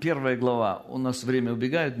Римлянам 1 глава, у нас время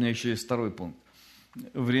убегает, но еще есть второй пункт.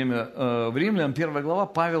 В Римлянам 1 глава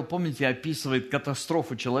Павел, помните, описывает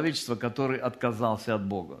катастрофу человечества, который отказался от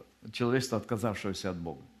Бога. Человечество, отказавшегося от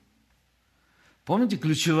Бога. Помните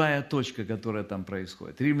ключевая точка, которая там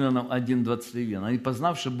происходит? Римлянам 1:21. Они,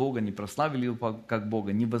 познавши Бога, не прославили Его как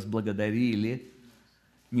Бога, не возблагодарили,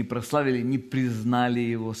 не прославили, не признали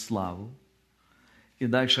Его славу. И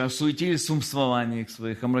дальше осуетились в умствованиях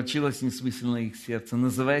своих, омрачилось несмысленно их сердце,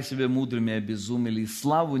 называя себя мудрыми, обезумели, и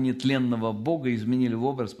славу нетленного Бога изменили в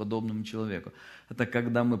образ подобному человеку. Это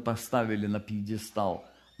когда мы поставили на пьедестал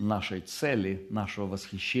нашей цели, нашего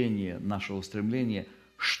восхищения, нашего устремления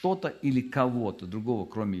что-то или кого-то другого,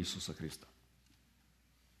 кроме Иисуса Христа.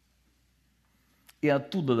 И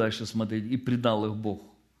оттуда дальше смотреть, и предал их Бог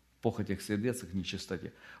в похотях сердец, их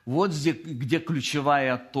нечистоте. Вот где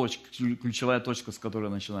ключевая точка, с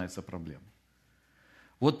которой начинается проблема.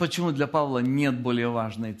 Вот почему для Павла нет более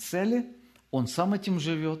важной цели, он сам этим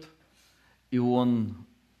живет, и он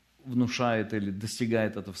внушает или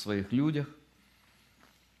достигает это в своих людях.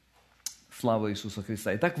 Слава Иисуса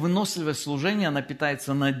Христа. Итак, выносливость служения, она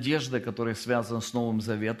питается надеждой, которая связана с Новым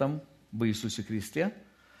Заветом в Иисусе Христе,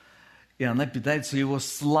 и она питается Его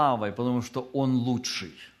славой, потому что Он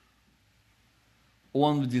лучший.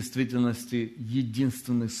 Он в действительности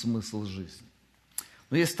единственный смысл жизни.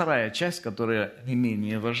 Но есть вторая часть, которая не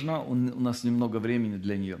менее важна. У нас немного времени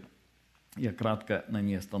для нее. Я кратко на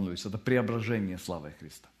ней остановлюсь. Это преображение славы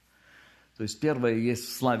Христа. То есть первое, есть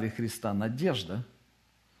в славе Христа надежда.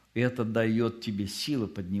 И это дает тебе силы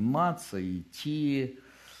подниматься, идти.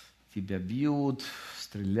 Тебя бьют,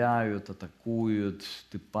 стреляют, атакуют.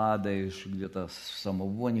 Ты падаешь, где-то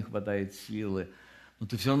самого не хватает силы. Но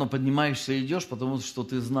ты все равно поднимаешься и идешь, потому что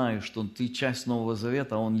ты знаешь, что ты часть Нового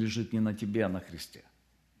Завета, а он лежит не на тебе, а на Христе.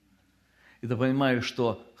 И ты понимаешь,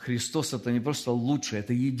 что Христос – это не просто лучшее,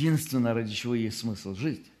 это единственное, ради чего есть смысл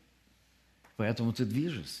жить. Поэтому ты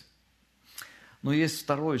движешься. Но есть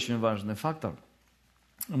второй очень важный фактор.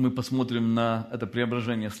 Мы посмотрим на это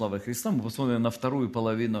преображение славы Христа, мы посмотрим на вторую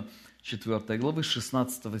половину 4 главы,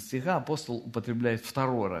 16 стиха. Апостол употребляет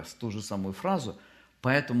второй раз ту же самую фразу,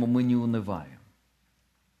 поэтому мы не унываем.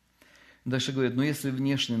 Дальше говорит, но если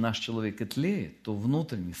внешний наш человек и тлеет, то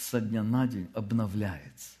внутренний со дня на день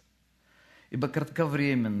обновляется. Ибо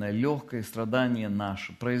кратковременное, легкое страдание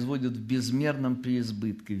наше производит в безмерном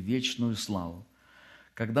преизбытке вечную славу,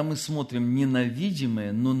 когда мы смотрим не на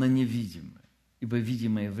видимое, но на невидимое. Ибо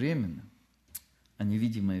видимое временно, а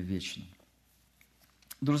невидимое вечно.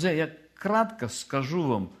 Друзья, я кратко скажу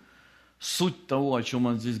вам, суть того, о чем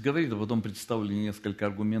он здесь говорит, а потом представлю несколько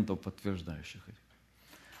аргументов, подтверждающих это.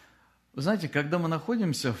 Вы знаете, когда мы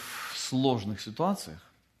находимся в сложных ситуациях,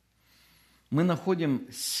 мы находим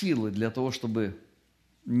силы для того, чтобы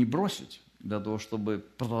не бросить, для того, чтобы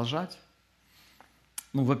продолжать.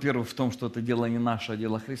 Ну, во-первых, в том, что это дело не наше, а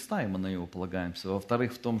дело Христа, и мы на него полагаемся.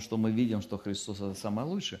 Во-вторых, в том, что мы видим, что Христос – это самое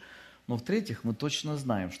лучшее. Но в-третьих, мы точно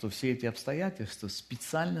знаем, что все эти обстоятельства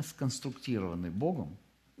специально сконструктированы Богом,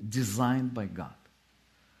 designed by God,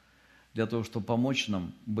 для того, чтобы помочь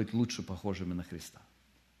нам быть лучше похожими на Христа.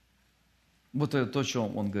 Вот это то, о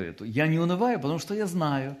чем он говорит. Я не унываю, потому что я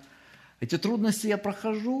знаю, эти трудности я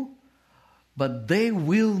прохожу, but they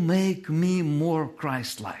will make me more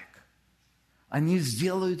Christ-like. Они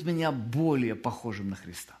сделают меня более похожим на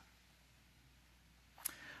Христа.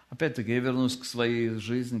 Опять-таки, я вернусь к своей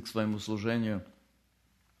жизни, к своему служению.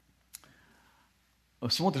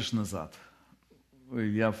 Смотришь назад.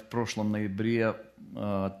 Я в прошлом ноябре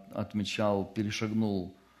отмечал,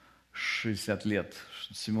 перешагнул 60 лет,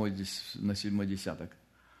 на 7 десяток.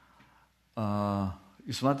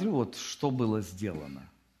 И смотрю, вот что было сделано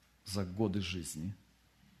за годы жизни.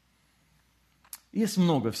 Есть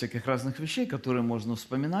много всяких разных вещей, которые можно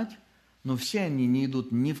вспоминать, но все они не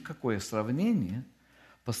идут ни в какое сравнение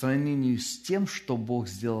по сравнению с тем, что Бог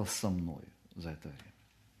сделал со мной за это время.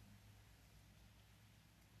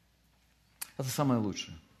 Это самое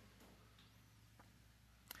лучшее.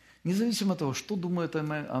 Независимо от того, что думают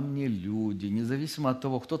о мне люди, независимо от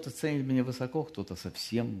того, кто-то ценит меня высоко, кто-то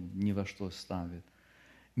совсем ни во что ставит.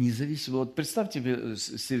 Независимо, вот представьте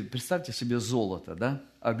себе золото, да,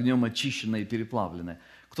 огнем очищенное и переплавленное.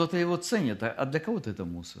 Кто-то его ценит, а для кого-то это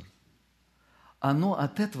мусор. Оно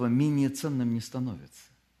от этого менее ценным не становится.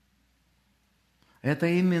 Это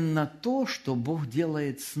именно то, что Бог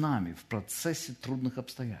делает с нами в процессе трудных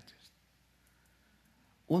обстоятельств.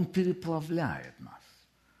 Он переплавляет нас.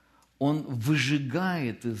 Он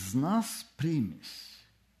выжигает из нас примесь.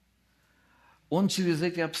 Он через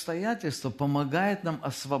эти обстоятельства помогает нам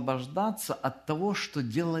освобождаться от того, что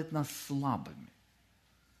делает нас слабыми.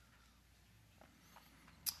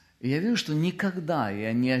 И я вижу, что никогда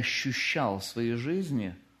я не ощущал в своей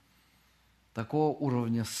жизни такого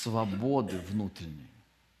уровня свободы внутренней,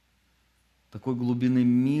 такой глубины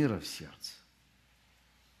мира в сердце,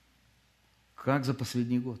 как за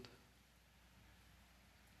последний год.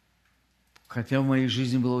 Хотя в моей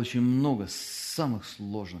жизни было очень много самых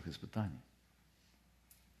сложных испытаний.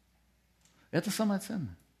 Это самое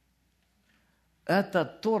ценное. Это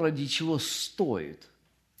то, ради чего стоит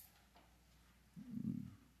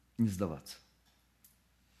не сдаваться.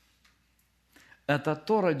 Это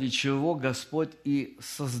то, ради чего Господь и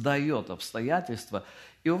создает обстоятельства.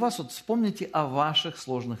 И у вас вот вспомните о ваших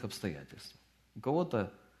сложных обстоятельствах. У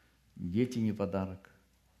кого-то дети не подарок,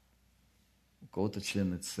 у кого-то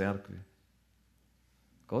члены церкви,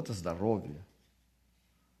 у кого-то здоровье,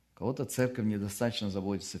 у кого-то церковь недостаточно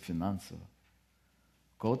заботится финансово,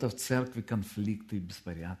 у кого-то в церкви конфликты и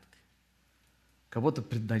беспорядки, кого-то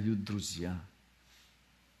предают друзья.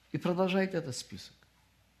 И продолжайте этот список.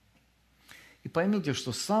 И поймите,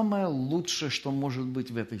 что самое лучшее, что может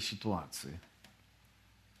быть в этой ситуации,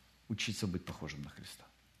 учиться быть похожим на Христа.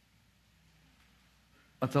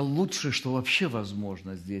 Это лучшее, что вообще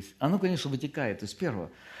возможно здесь. Оно, конечно, вытекает из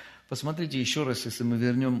первого. Посмотрите еще раз, если мы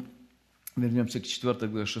вернемся к 4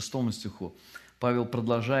 главе 6 стиху. Павел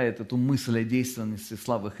продолжает эту мысль о действенности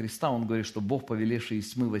славы Христа. Он говорит, что Бог, повелевший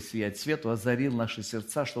из тьмы воссиять свету, озарил наши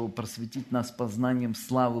сердца, чтобы просветить нас познанием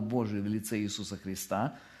славы Божией в лице Иисуса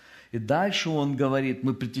Христа. И дальше он говорит,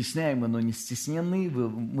 мы притесняемы, но не стеснены,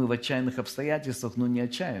 мы в отчаянных обстоятельствах, но не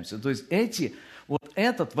отчаиваемся. То есть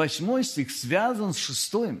этот 8 стих связан с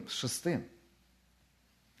 6.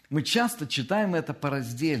 Мы часто читаем это по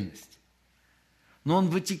раздельности. Но он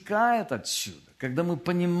вытекает отсюда, когда мы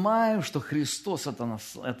понимаем, что Христос –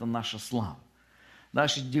 это наша слава.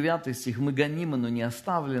 Дальше 9 стих. Мы гонимы, но не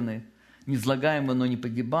оставлены, низлагаемы, но не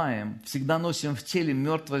погибаем. Всегда носим в теле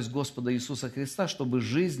мертвость Господа Иисуса Христа, чтобы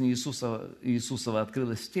жизнь Иисусова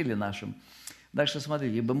открылась в теле нашем. Дальше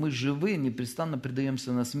смотрите. Ибо мы живы, непрестанно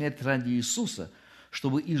предаемся на смерть ради Иисуса,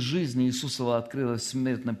 чтобы и жизнь Иисусова открылась в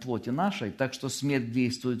смертной плоти нашей, так что смерть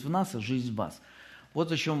действует в нас, а жизнь в вас.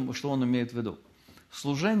 Вот что он имеет в виду.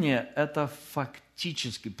 Служение – это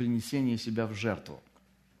фактически принесение себя в жертву.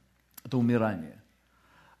 Это умирание.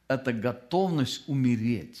 Это готовность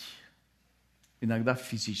умереть. Иногда в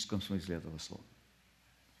физическом смысле этого слова.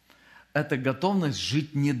 Это готовность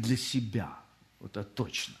жить не для себя. Вот это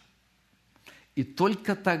точно. И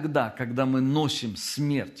только тогда, когда мы носим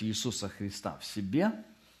смерть Иисуса Христа в себе,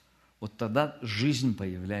 вот тогда жизнь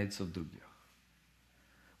появляется в других.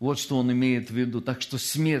 Вот что он имеет в виду. Так что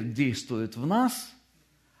смерть действует в нас,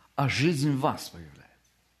 а жизнь в вас появляется.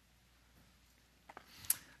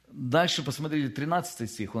 Дальше посмотрите, 13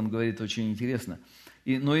 стих, он говорит очень интересно.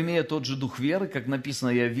 Но имея тот же дух веры, как написано,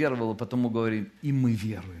 я веровал, и потому говорим, и мы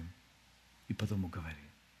веруем, и потому говорим.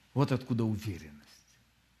 Вот откуда уверенность.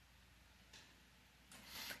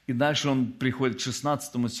 И дальше он приходит к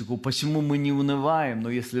 16 стиху. «Посему мы не унываем, но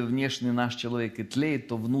если внешний наш человек и тлеет,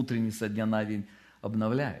 то внутренний со дня на день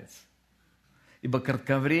обновляется. Ибо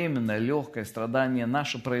кратковременное, легкое страдание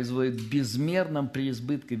наше производит в безмерном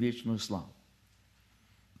преизбытке вечную славу».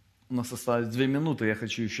 У нас осталось 2 минуты, я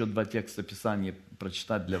хочу еще 2 текста Писания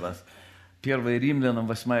прочитать для вас. 1 Римлянам,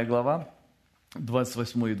 8 глава,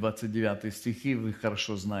 28 и 29 стихи. Вы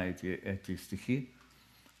хорошо знаете эти стихи.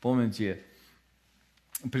 Помните,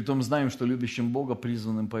 «Притом знаем, что любящим Бога,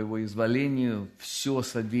 призванным по Его изволению, все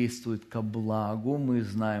содействует ко благу». Мы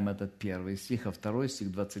знаем этот 1 стих, а 2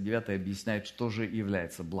 стих, 29, объясняет, что же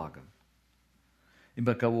является благом.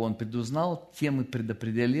 «Ибо кого Он предузнал, тем и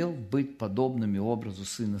предопределил быть подобными образу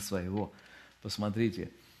Сына Своего».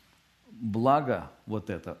 Посмотрите, благо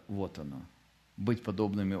вот это, вот оно, быть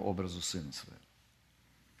подобными образу Сына Своего.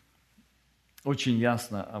 Очень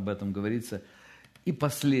ясно об этом говорится. И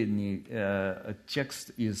последний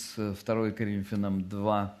текст из 2 Коринфянам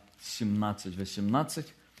 2, 17-18.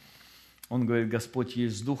 Он говорит, Господь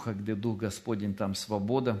есть Дух, а где Дух Господень, там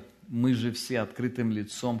свобода. Мы же все открытым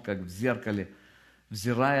лицом, как в зеркале,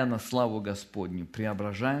 взирая на славу Господню,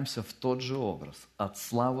 преображаемся в тот же образ, от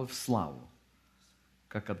славы в славу,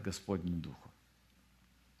 как от Господнего Духа.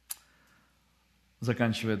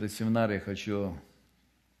 Заканчивая этот семинар, я хочу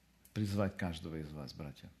призвать каждого из вас,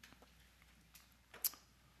 братья.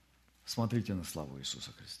 Смотрите на славу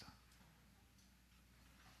Иисуса Христа.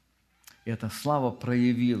 И эта слава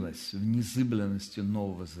проявилась в незыблемости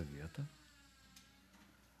Нового Завета,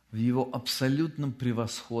 в Его абсолютном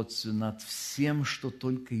превосходстве над всем, что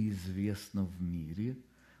только известно в мире.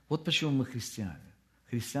 Вот почему мы христиане.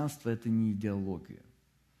 Христианство – это не идеология,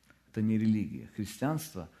 это не религия.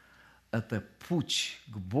 Христианство – это путь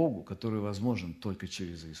к Богу, который возможен только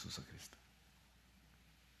через Иисуса Христа.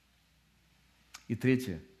 И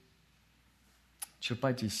третье.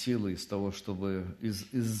 Черпайте силы из того, чтобы,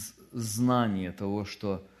 из знания того,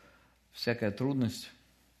 что всякая трудность,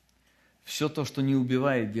 все то, что не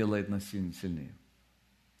убивает, делает нас сильнее.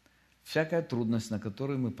 Всякая трудность, на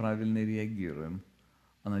которую мы правильно реагируем,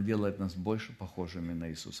 она делает нас больше похожими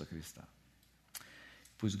на Иисуса Христа.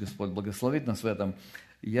 Пусть Господь благословит нас в этом.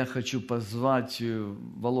 Я хочу позвать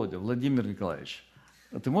Володя, Владимир Николаевич.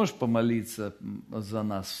 Ты можешь помолиться за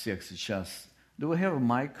нас всех сейчас? Do we have a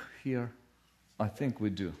mic here? I think we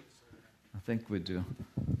do. I think we do.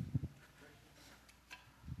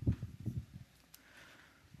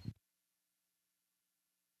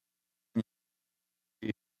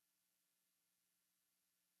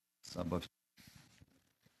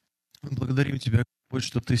 Благодарим Тебя, Господь,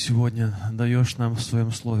 что Ты сегодня даешь нам в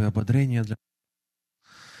Своем Слове ободрение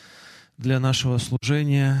для нашего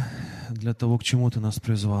служения, для того, к чему Ты нас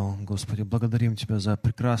призвал. Господи, благодарим Тебя за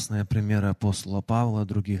прекрасные примеры апостола Павла,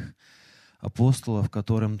 других апостолов,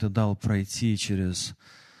 которым Ты дал пройти через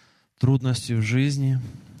трудности в жизни.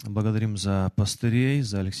 Благодарим за пастырей,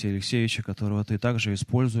 за Алексея Алексеевича, которого Ты также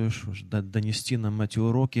используешь, донести нам эти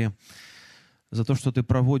уроки, за то, что Ты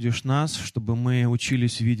проводишь нас, чтобы мы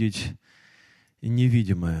учились видеть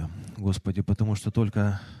невидимое, Господи, потому что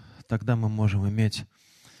только тогда мы можем иметь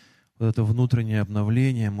вот это внутреннее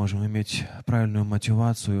обновление, можем иметь правильную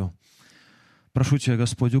мотивацию. Прошу Тебя,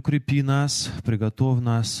 Господь, укрепи нас, приготовь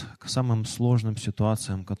нас к самым сложным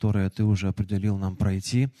ситуациям, которые Ты уже определил нам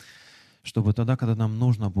пройти, чтобы тогда, когда нам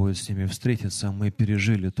нужно будет с ними встретиться, мы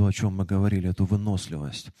пережили то, о чем мы говорили, эту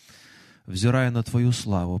выносливость. Взирая на Твою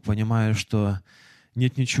славу, понимая, что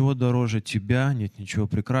нет ничего дороже Тебя, нет ничего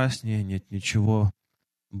прекраснее, нет ничего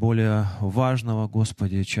более важного,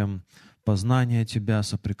 Господи, чем познание Тебя,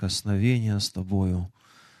 соприкосновение с Тобою.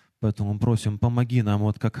 Поэтому просим, помоги нам,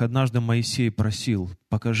 вот как однажды Моисей просил,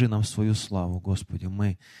 покажи нам свою славу, Господи.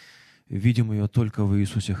 Мы видим ее только в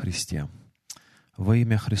Иисусе Христе. Во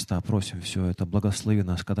имя Христа просим все это. Благослови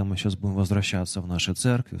нас, когда мы сейчас будем возвращаться в наши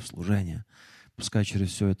церкви, в служение. Пускай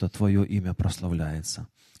через все это Твое имя прославляется,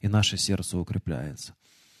 и наше сердце укрепляется.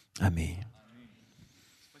 Аминь.